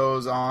Christmas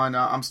shows on,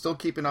 I'm still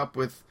keeping up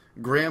with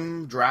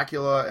Grimm,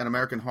 Dracula, and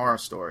American Horror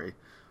Story.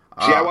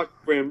 See, I watch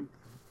Grimm.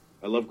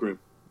 I love Grimm.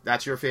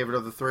 That's your favorite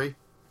of the 3?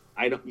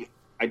 I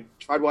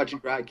tried watching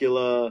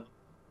Dracula,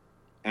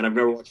 and I've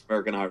never watched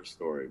American Horror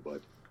Story,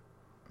 but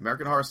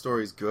American Horror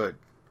Story is good.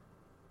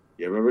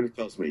 Yeah, everybody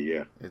tells me,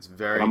 yeah. It's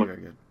very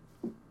good.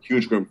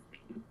 Huge Grimm.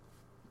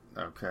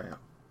 Okay.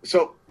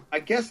 So, I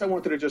guess I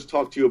wanted to just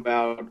talk to you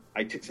about,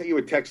 I sent you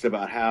a text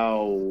about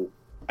how,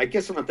 I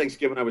guess on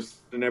Thanksgiving I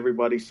was sending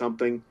everybody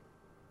something,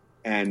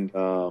 and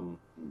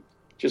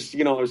just,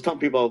 I was telling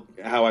people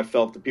how I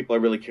felt, the people I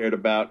really cared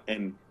about,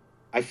 and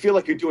I feel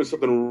like you're doing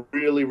something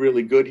really,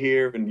 really good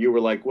here, and you were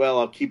like, well,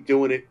 I'll keep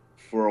doing it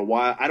for a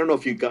while. I don't know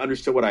if you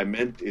understood what I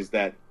meant, is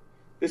that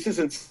this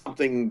isn't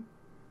something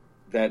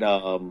that,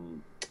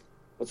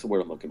 what's the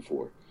word I'm looking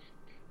for?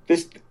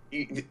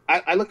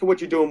 I look at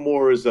what you're doing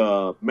more as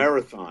a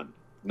marathon.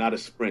 not a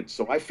sprint.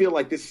 So I feel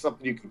like this is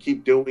something you can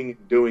keep doing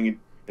and doing,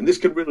 and this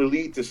could really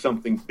lead to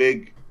something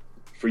big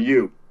for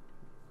you.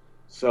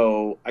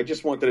 So I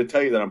just wanted to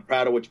tell you that I'm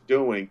proud of what you're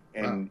doing,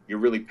 and you're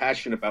really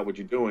passionate about what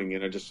you're doing,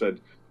 and I just said,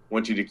 I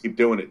want you to keep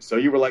doing it. So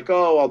you were like,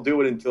 oh, I'll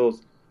do it until...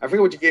 I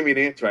forget what you gave me an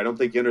answer. I don't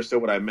think you understood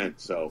what I meant.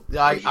 So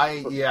I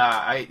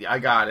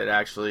got it,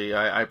 actually.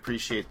 I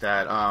appreciate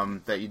that,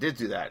 that you did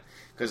do that.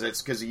 Because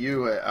it's because of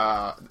you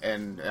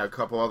and a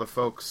couple other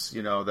folks,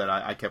 that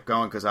I kept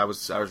going because I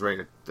was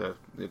ready to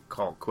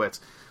call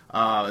quits.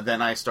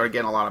 Then I started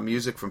getting a lot of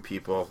music from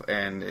people,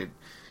 and it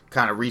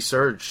kind of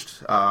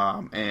resurged.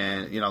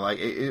 And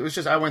it was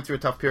just, I went through a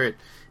tough period,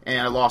 and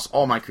I lost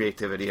all my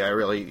creativity.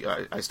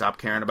 I stopped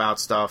caring about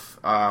stuff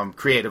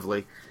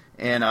creatively,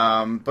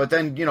 and but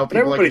then people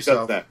like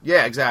yourself. Does that.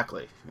 Yeah,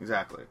 exactly.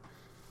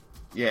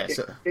 Yeah,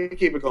 so you can't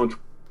keep it going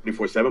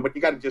 24/7, but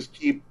you got to just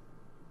keep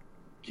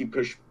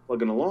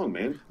plugging along,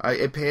 man.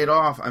 It paid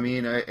off. I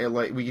mean,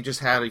 we just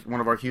had one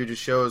of our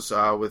hugest shows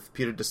with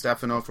Peter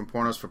DiStefano from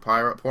Porno for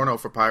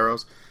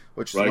Pyros,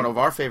 which is one of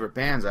our favorite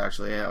bands,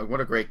 actually.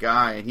 What a great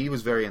guy, and he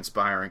was very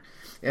inspiring.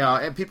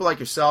 And people like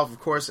yourself, of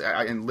course,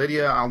 and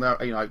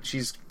Lydia.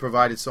 She's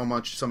provided so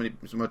much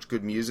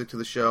good music to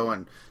the show,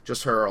 and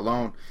just her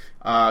alone.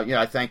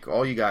 I thank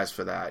all you guys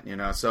for that.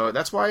 So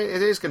that's why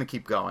it is going to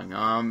keep going.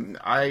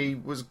 I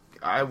was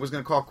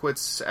going to call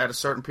quits at a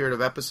certain period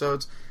of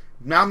episodes.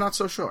 Now I'm not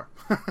so sure.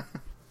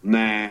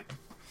 Nah.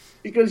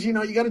 Because, you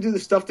got to do the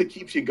stuff that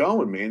keeps you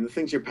going, man. The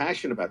things you're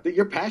passionate about.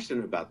 You're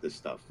passionate about this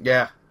stuff.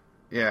 Yeah,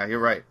 you're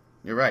right.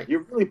 You're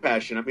really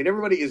passionate. I mean,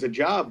 everybody is a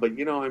job, but,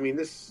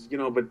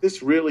 but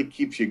this really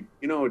keeps you,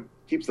 it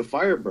keeps the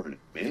fire burning,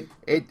 man.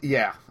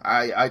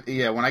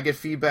 When I get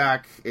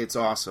feedback, it's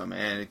awesome,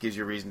 and it gives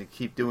you a reason to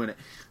keep doing it.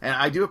 And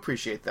I do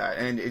appreciate that.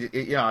 And,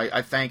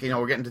 I thank,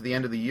 we're getting to the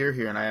end of the year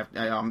here, and I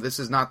have, this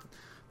is not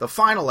the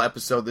final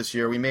episode this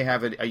year. We may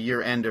have a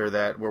year-ender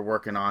that we're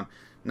working on.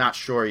 Not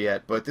sure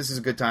yet, but this is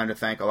a good time to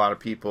thank a lot of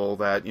people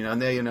that,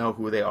 and they know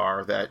who they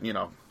are, that,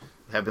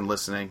 have been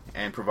listening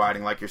and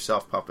providing, like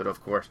yourself, Puppet,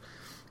 of course,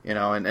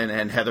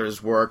 and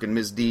Heather's work and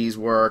Ms. D's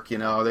work,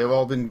 they've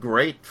all been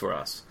great for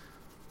us.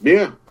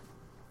 Yeah.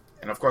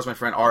 And, of course, my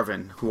friend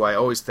Arvin, who I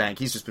always thank.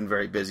 He's just been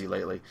very busy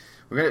lately.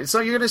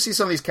 So you're going to see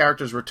some of these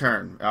characters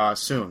return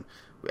soon.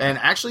 And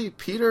actually,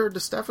 Peter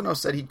DiStefano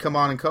said he'd come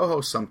on and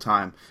co-host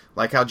sometime,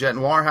 like how Jet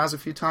Noir has a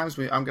few times.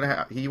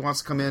 He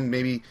wants to come in,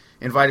 maybe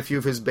invite a few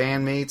of his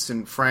bandmates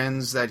and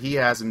friends that he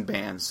has in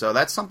bands. So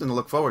that's something to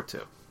look forward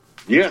to.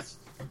 Yes,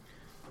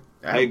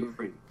 I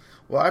agree.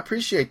 Well, I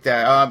appreciate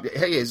that.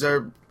 Hey, is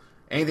there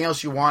anything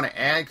else you want to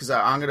add? Because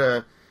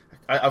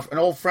an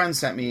old friend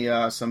sent me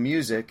some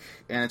music,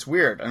 and it's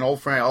weird. An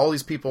old friend, all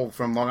these people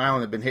from Long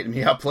Island have been hitting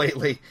me up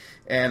lately,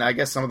 and I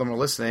guess some of them are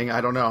listening.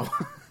 I don't know.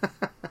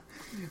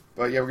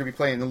 But yeah, we're going to be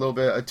playing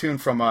a tune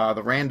from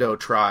the Rando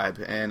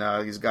tribe, and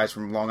these guys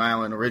from Long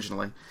Island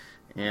originally.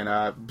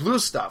 And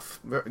blues stuff.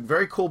 Very,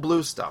 very cool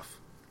blues stuff.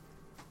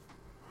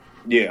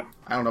 Yeah.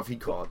 I don't know if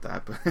he'd call it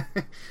that,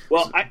 but...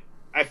 Well,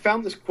 I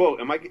found this quote.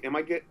 Can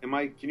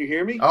you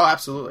hear me? Oh,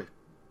 absolutely.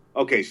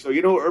 Okay, so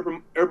you know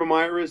who Urban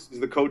Meyer is?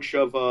 He's the coach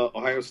of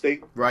Ohio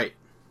State? Right.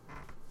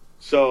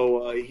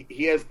 So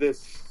he had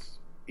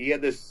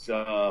this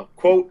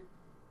quote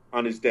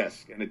on his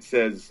desk, and it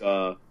says...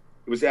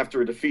 it was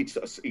after a defeat.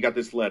 So he got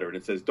this letter, and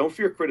it says, "Don't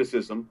fear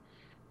criticism.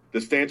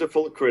 The stands are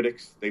full of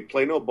critics. They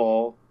play no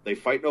ball. They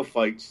fight no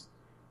fights.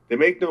 They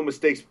make no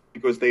mistakes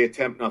because they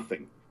attempt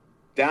nothing.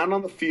 Down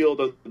on the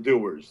field are the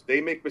doers. They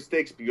make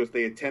mistakes because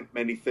they attempt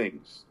many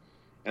things."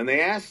 And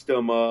they asked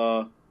him,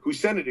 who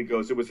sent it? He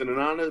goes, "It was an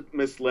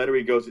anonymous letter."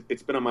 He goes,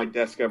 "It's been on my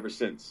desk ever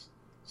since."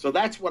 So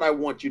that's what I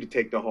want you to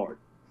take to heart.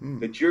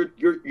 That you're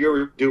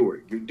a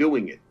doer. You're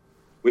doing it.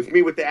 With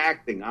me, with the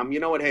acting,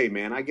 hey,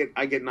 man, I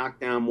get knocked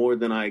down more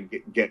than I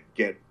get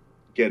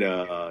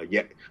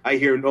I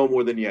hear no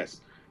more than yes.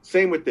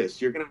 Same with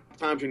this. You're going to have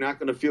times you're not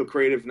going to feel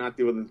creative, not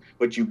doing it,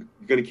 but you're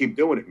going to keep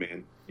doing it,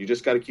 man. You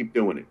just got to keep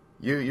doing it.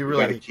 You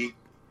really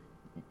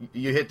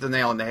you hit the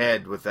nail on the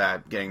head with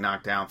that getting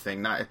knocked down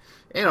thing. Not,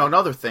 and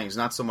other things,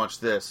 not so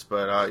much this,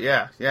 but you're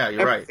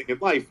everything right. In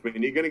life,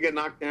 man, you're going to get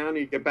knocked down, and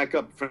you get back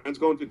up. Friends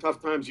going through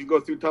tough times, you go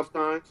through tough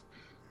times.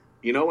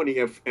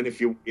 And if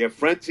you have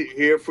friends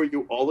here for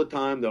you all the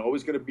time, they're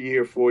always going to be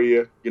here for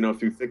you,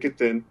 through thick and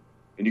thin,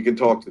 and you can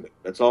talk to them.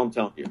 That's all I'm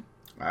telling you.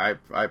 I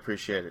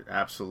appreciate it,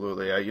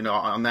 absolutely.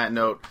 On that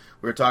note,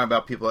 we were talking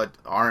about people that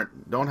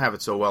don't have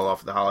it so well off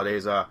of the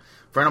holidays. A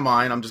friend of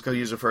mine, I'm just going to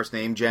use her first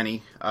name,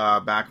 Jenny,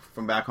 back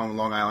home in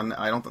Long Island.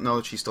 I don't know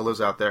that she still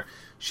lives out there.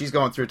 She's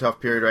going through a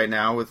tough period right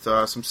now with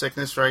some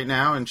sickness right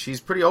now, and she's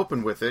pretty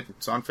open with it.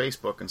 It's on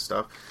Facebook and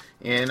stuff.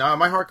 And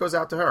my heart goes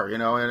out to her,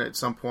 and at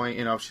some point,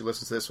 if she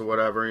listens to this or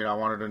whatever, I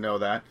want her to know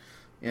that,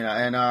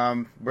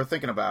 and we're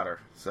thinking about her.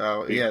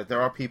 So, yeah,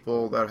 there are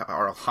people that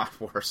are a lot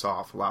worse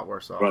off.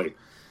 Right.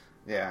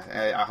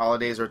 Yeah,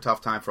 holidays are a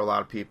tough time for a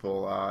lot of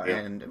people,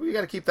 and we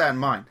got to keep that in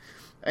mind.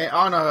 And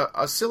on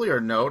a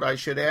sillier note, I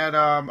should add,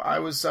 I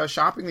was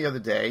shopping the other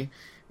day,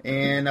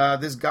 And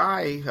this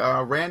guy,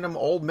 random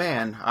old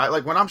man,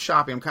 like when I'm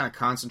shopping, I'm kind of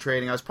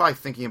concentrating. I was probably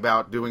thinking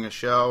about doing a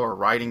show or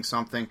writing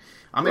something.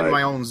 I'm in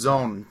my own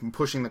zone,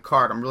 pushing the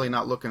cart. I'm really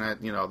not looking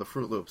at, the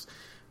Fruit Loops.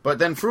 But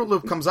then Fruit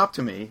Loop comes up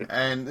to me,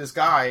 and this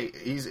guy,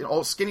 he's an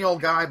old, skinny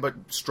old guy, but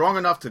strong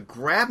enough to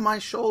grab my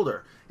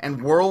shoulder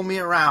and whirl me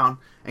around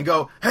and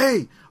go,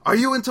 "Hey, are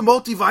you into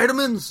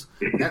multivitamins?"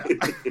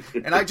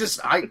 And I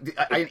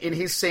in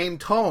his same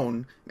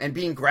tone and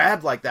being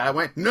grabbed like that, I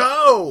went,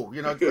 "No!"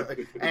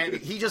 And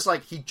he just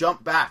he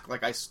jumped back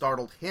like I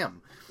startled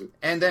him.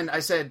 And then I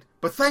said,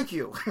 "But thank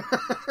you."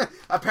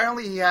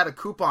 Apparently he had a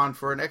coupon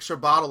for an extra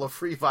bottle of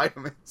free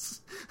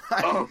vitamins.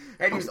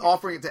 And he's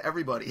offering it to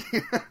everybody.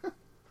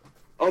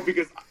 Oh,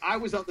 because I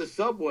was on the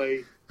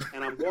subway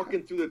and I'm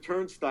walking through the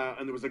turnstile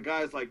and there was a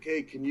guy's like,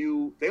 "Hey,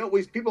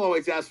 people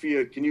always ask for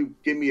you, can you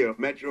give me a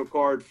Metro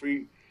card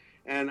free?"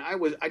 And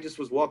I just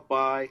was walked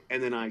by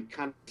and then I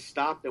kind of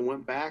stopped and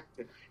went back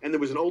and there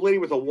was an old lady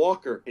with a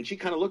walker and she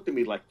kind of looked at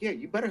me like, "Yeah,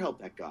 you better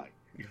help that guy."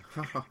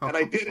 And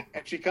I did,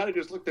 and she kind of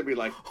just looked at me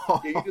like, "Yeah,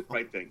 you did the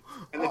right thing."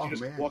 And then she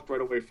just walked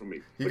right away from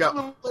me. But she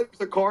little lady with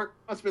the cart,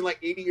 must have been like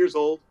 80 years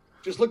old,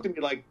 just looked at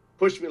me like,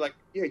 pushed me like,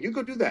 "Yeah, you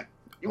go do that.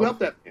 You help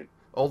that man."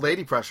 Old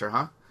lady pressure,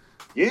 huh?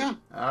 Yeah.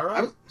 All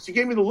right. She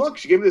gave me the look.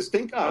 She gave me the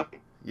stink eye.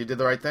 You did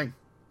the right thing.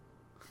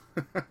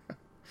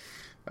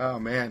 Oh,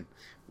 man.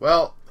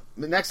 Well,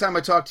 the next time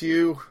I talk to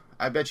you,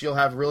 I bet you'll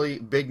have really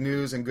big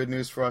news and good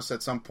news for us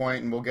at some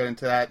point, and we'll get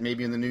into that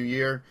maybe in the new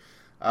year.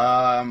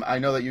 I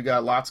know that you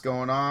got lots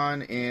going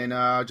on, and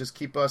just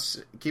keep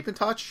in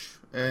touch.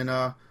 And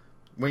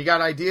when you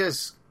got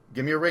ideas,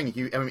 give me a ring. If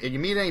you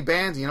meet any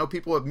bands,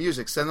 people with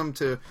music, send them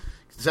to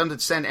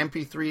send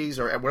MP3s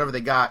or whatever they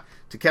got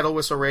to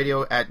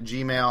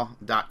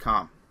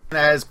kettlewhistleradio@gmail.com. And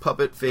as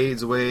Puppet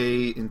fades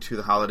away into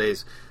the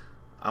holidays,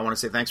 I want to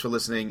say thanks for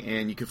listening,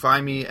 and you can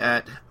find me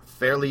at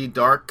Fairly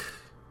Dark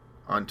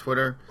on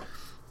Twitter.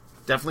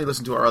 Definitely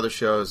listen to our other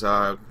shows.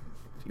 If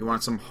you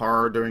want some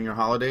horror during your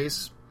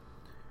holidays,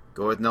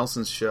 go with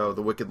Nelson's show,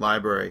 The Wicked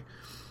Library.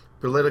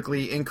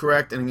 Politically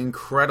incorrect and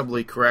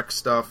incredibly correct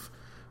stuff.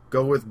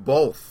 Go with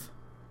both.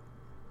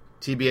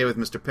 TBA with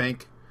Mr.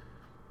 Pink.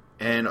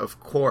 And, of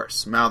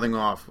course, Mouthing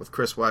Off with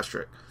Chris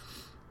Westrick.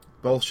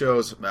 Both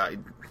shows,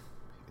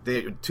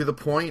 they to the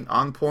point,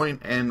 on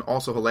point, and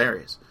also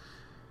hilarious.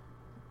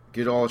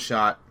 Give it all a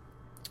shot.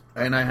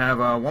 And I have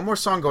one more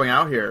song going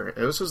out here.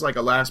 This was like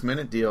a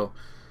last-minute deal.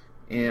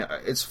 And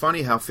it's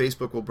funny how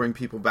Facebook will bring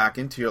people back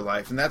into your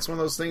life. And that's one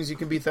of those things you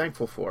can be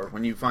thankful for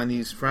when you find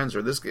these friends.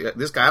 Or this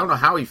guy, I don't know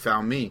how he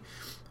found me.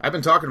 I've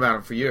been talking about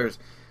him for years.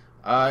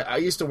 I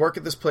used to work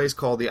at this place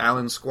called the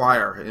Island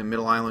Squire in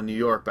Middle Island, New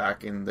York,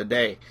 back in the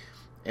day.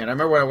 And I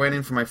remember when I went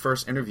in for my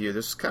first interview,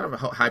 this was kind of a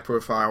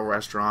high-profile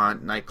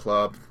restaurant,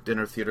 nightclub,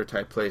 dinner theater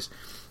type place.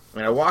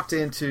 And I walked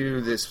into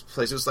this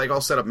place. It was like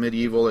all set up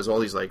medieval. There's all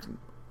these like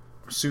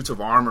suits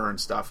of armor and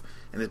stuff.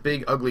 And this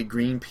big, ugly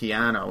green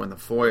piano in the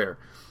foyer.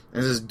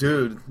 And this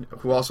dude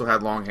who also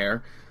had long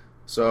hair.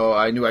 So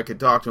I knew I could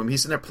talk to him.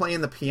 He's sitting there playing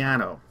the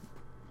piano.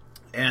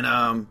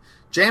 And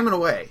jamming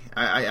away.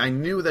 I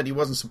knew that he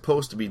wasn't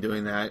supposed to be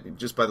doing that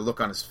just by the look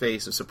on his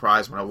face of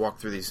surprise when I walked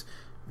through these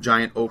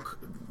giant oak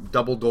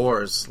double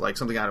doors, like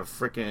something out of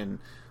frickin'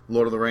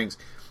 Lord of the Rings.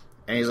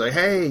 And he's like,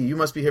 "Hey, you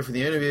must be here for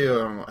the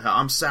interview.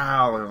 I'm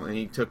Sal." And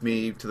he took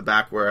me to the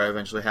back where I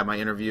eventually had my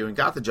interview and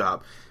got the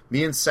job.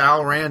 Me and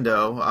Sal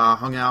Rando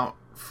hung out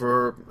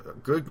for a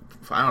good,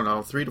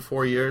 3 to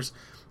 4 years.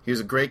 He was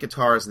a great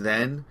guitarist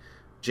then,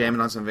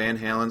 jamming on some Van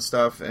Halen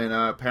stuff. And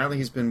apparently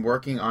he's been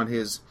working on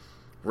his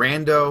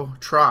Rando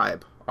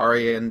Tribe,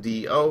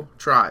 Rando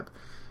Tribe.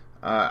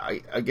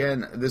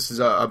 Again, this is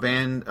a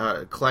band,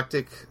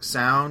 eclectic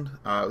sound.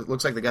 It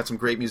looks like they got some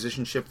great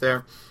musicianship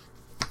there.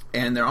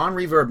 And they're on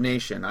Reverb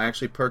Nation. I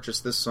actually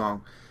purchased this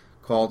song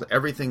called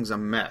Everything's a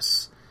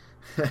Mess.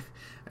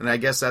 And I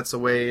guess that's the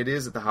way it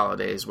is at the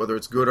holidays. Whether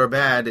it's good or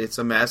bad, it's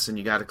a mess, and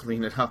you got to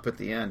clean it up at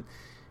the end.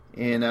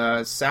 And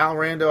Sal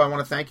Rando, I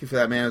want to thank you for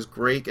that, man. It was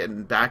great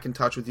getting back in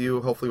touch with you.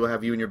 Hopefully we'll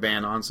have you and your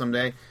band on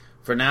someday.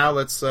 For now,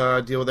 let's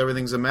deal with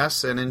Everything's a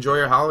Mess and enjoy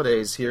your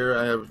holidays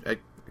here at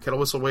Kettle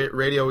Whistle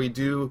Radio. We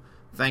do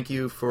thank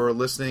you for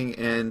listening,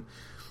 and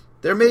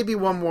there may be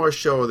one more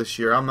show this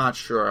year. I'm not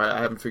sure.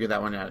 I haven't figured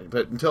that one out.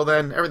 But until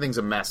then, everything's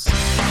a mess.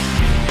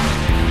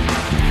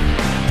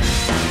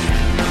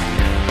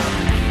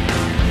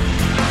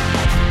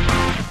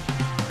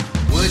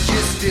 Would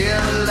you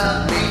still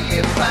love me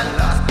if I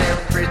lost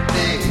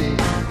everything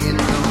in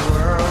the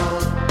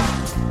world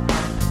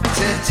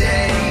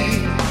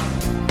today?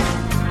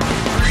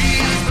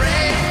 Breeze,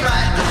 rain,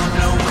 right, don't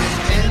know which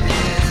end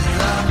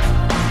is up.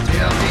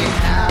 Tell me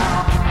how,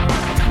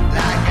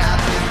 like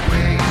I've been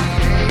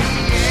waiting.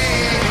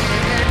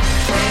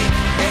 Hey,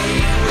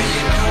 will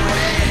you know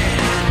when?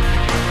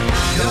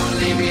 Don't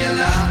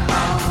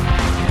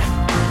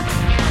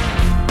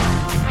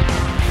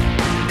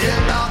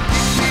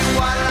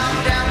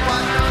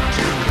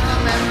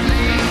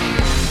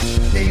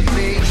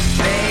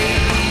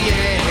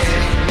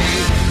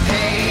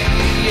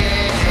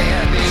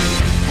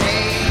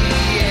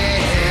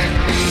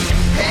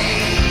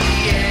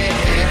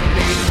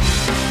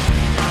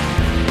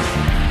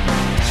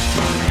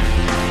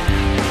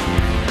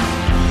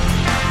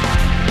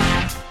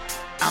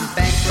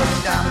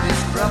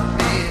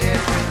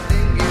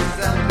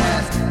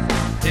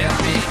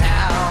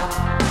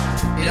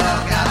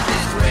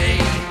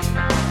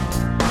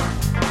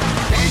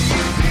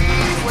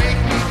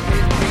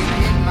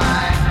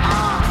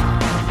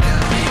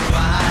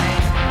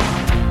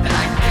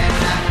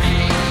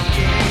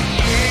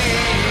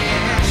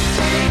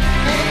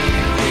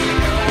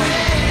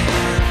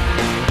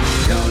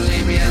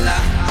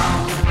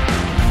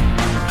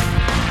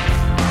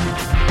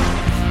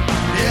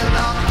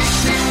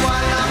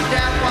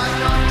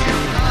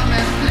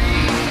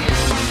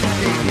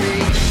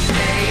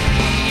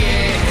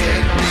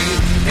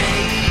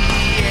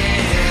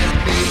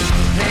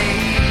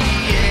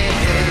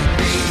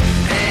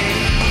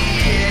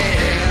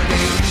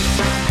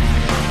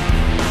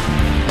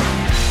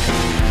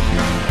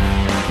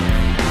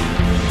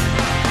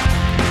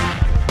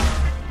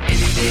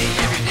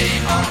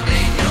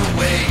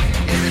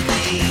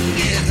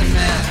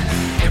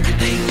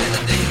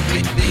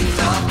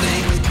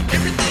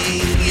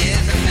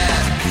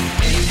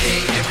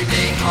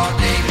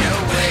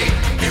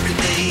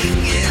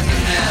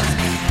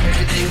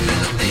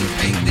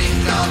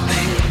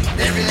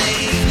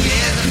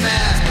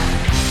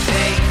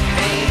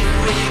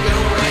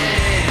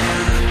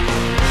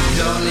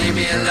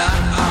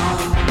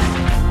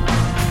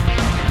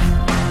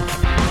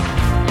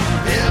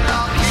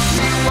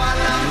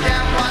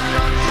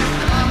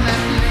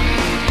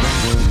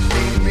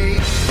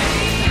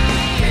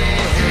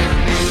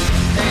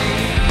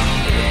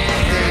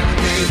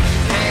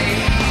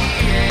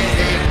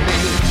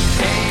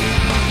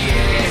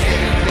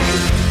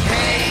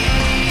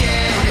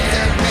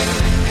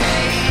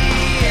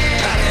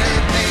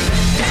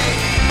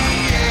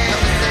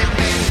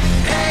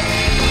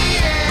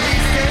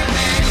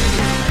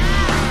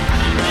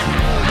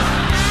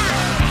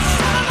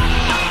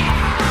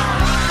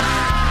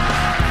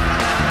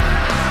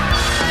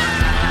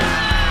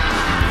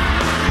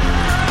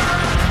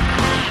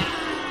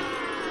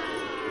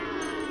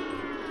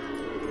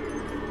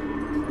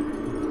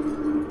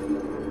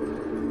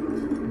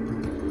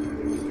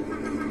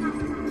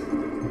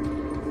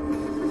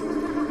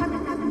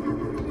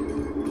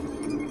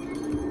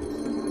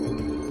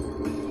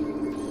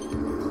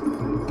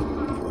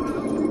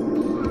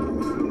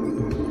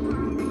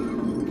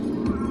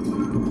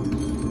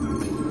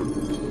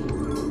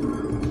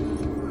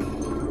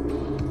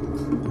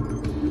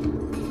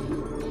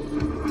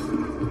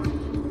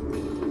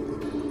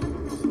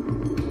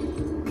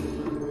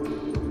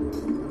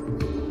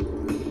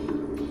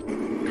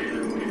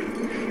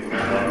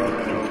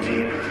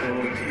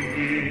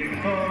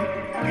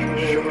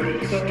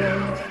I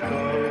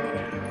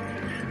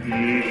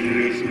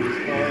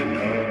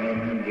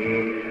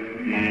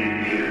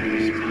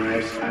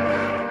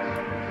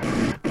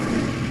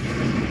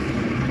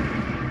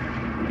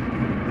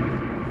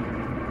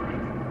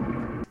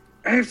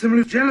have some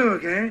loose jello,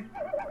 okay?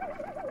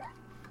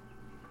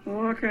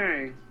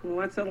 Okay, well,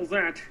 that settles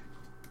that.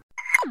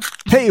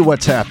 Hey,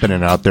 what's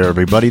happening out there,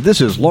 everybody?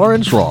 This is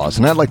Lawrence Ross,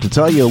 and I'd like to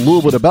tell you a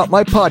little bit about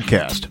my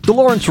podcast, The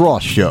Lawrence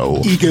Ross Show.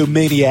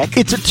 Egomaniac.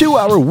 It's a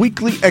 2-hour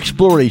weekly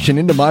exploration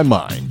into my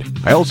mind.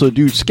 I also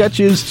do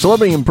sketches,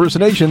 celebrity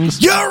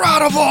impersonations. You're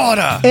out of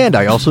order! And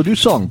I also do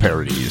song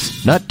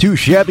parodies. Not too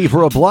shabby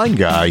for a blind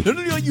guy. Not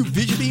only are you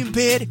visually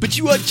impaired, but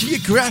you are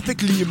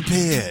geographically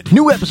impaired.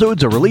 New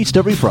episodes are released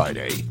every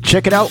Friday.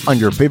 Check it out on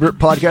your favorite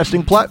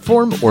podcasting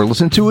platform or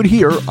listen to it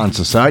here on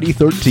Society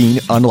 13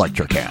 on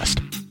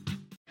Electrocast.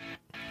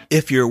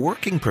 If you're a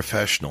working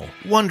professional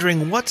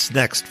wondering what's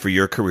next for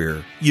your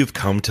career, you've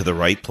come to the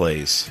right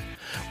place.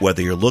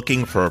 Whether you're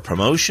looking for a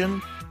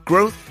promotion,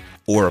 growth,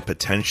 or a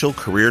potential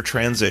career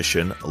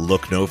transition,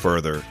 look no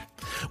further.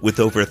 With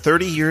over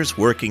 30 years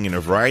working in a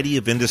variety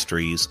of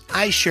industries,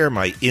 I share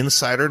my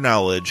insider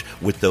knowledge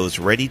with those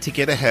ready to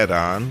get ahead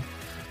on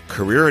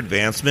Career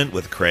Advancement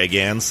with Craig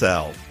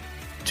Ansell.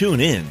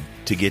 Tune in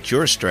to get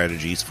your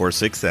strategies for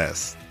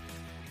success.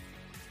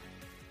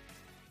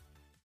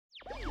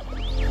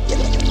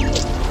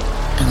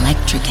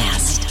 Electrocast.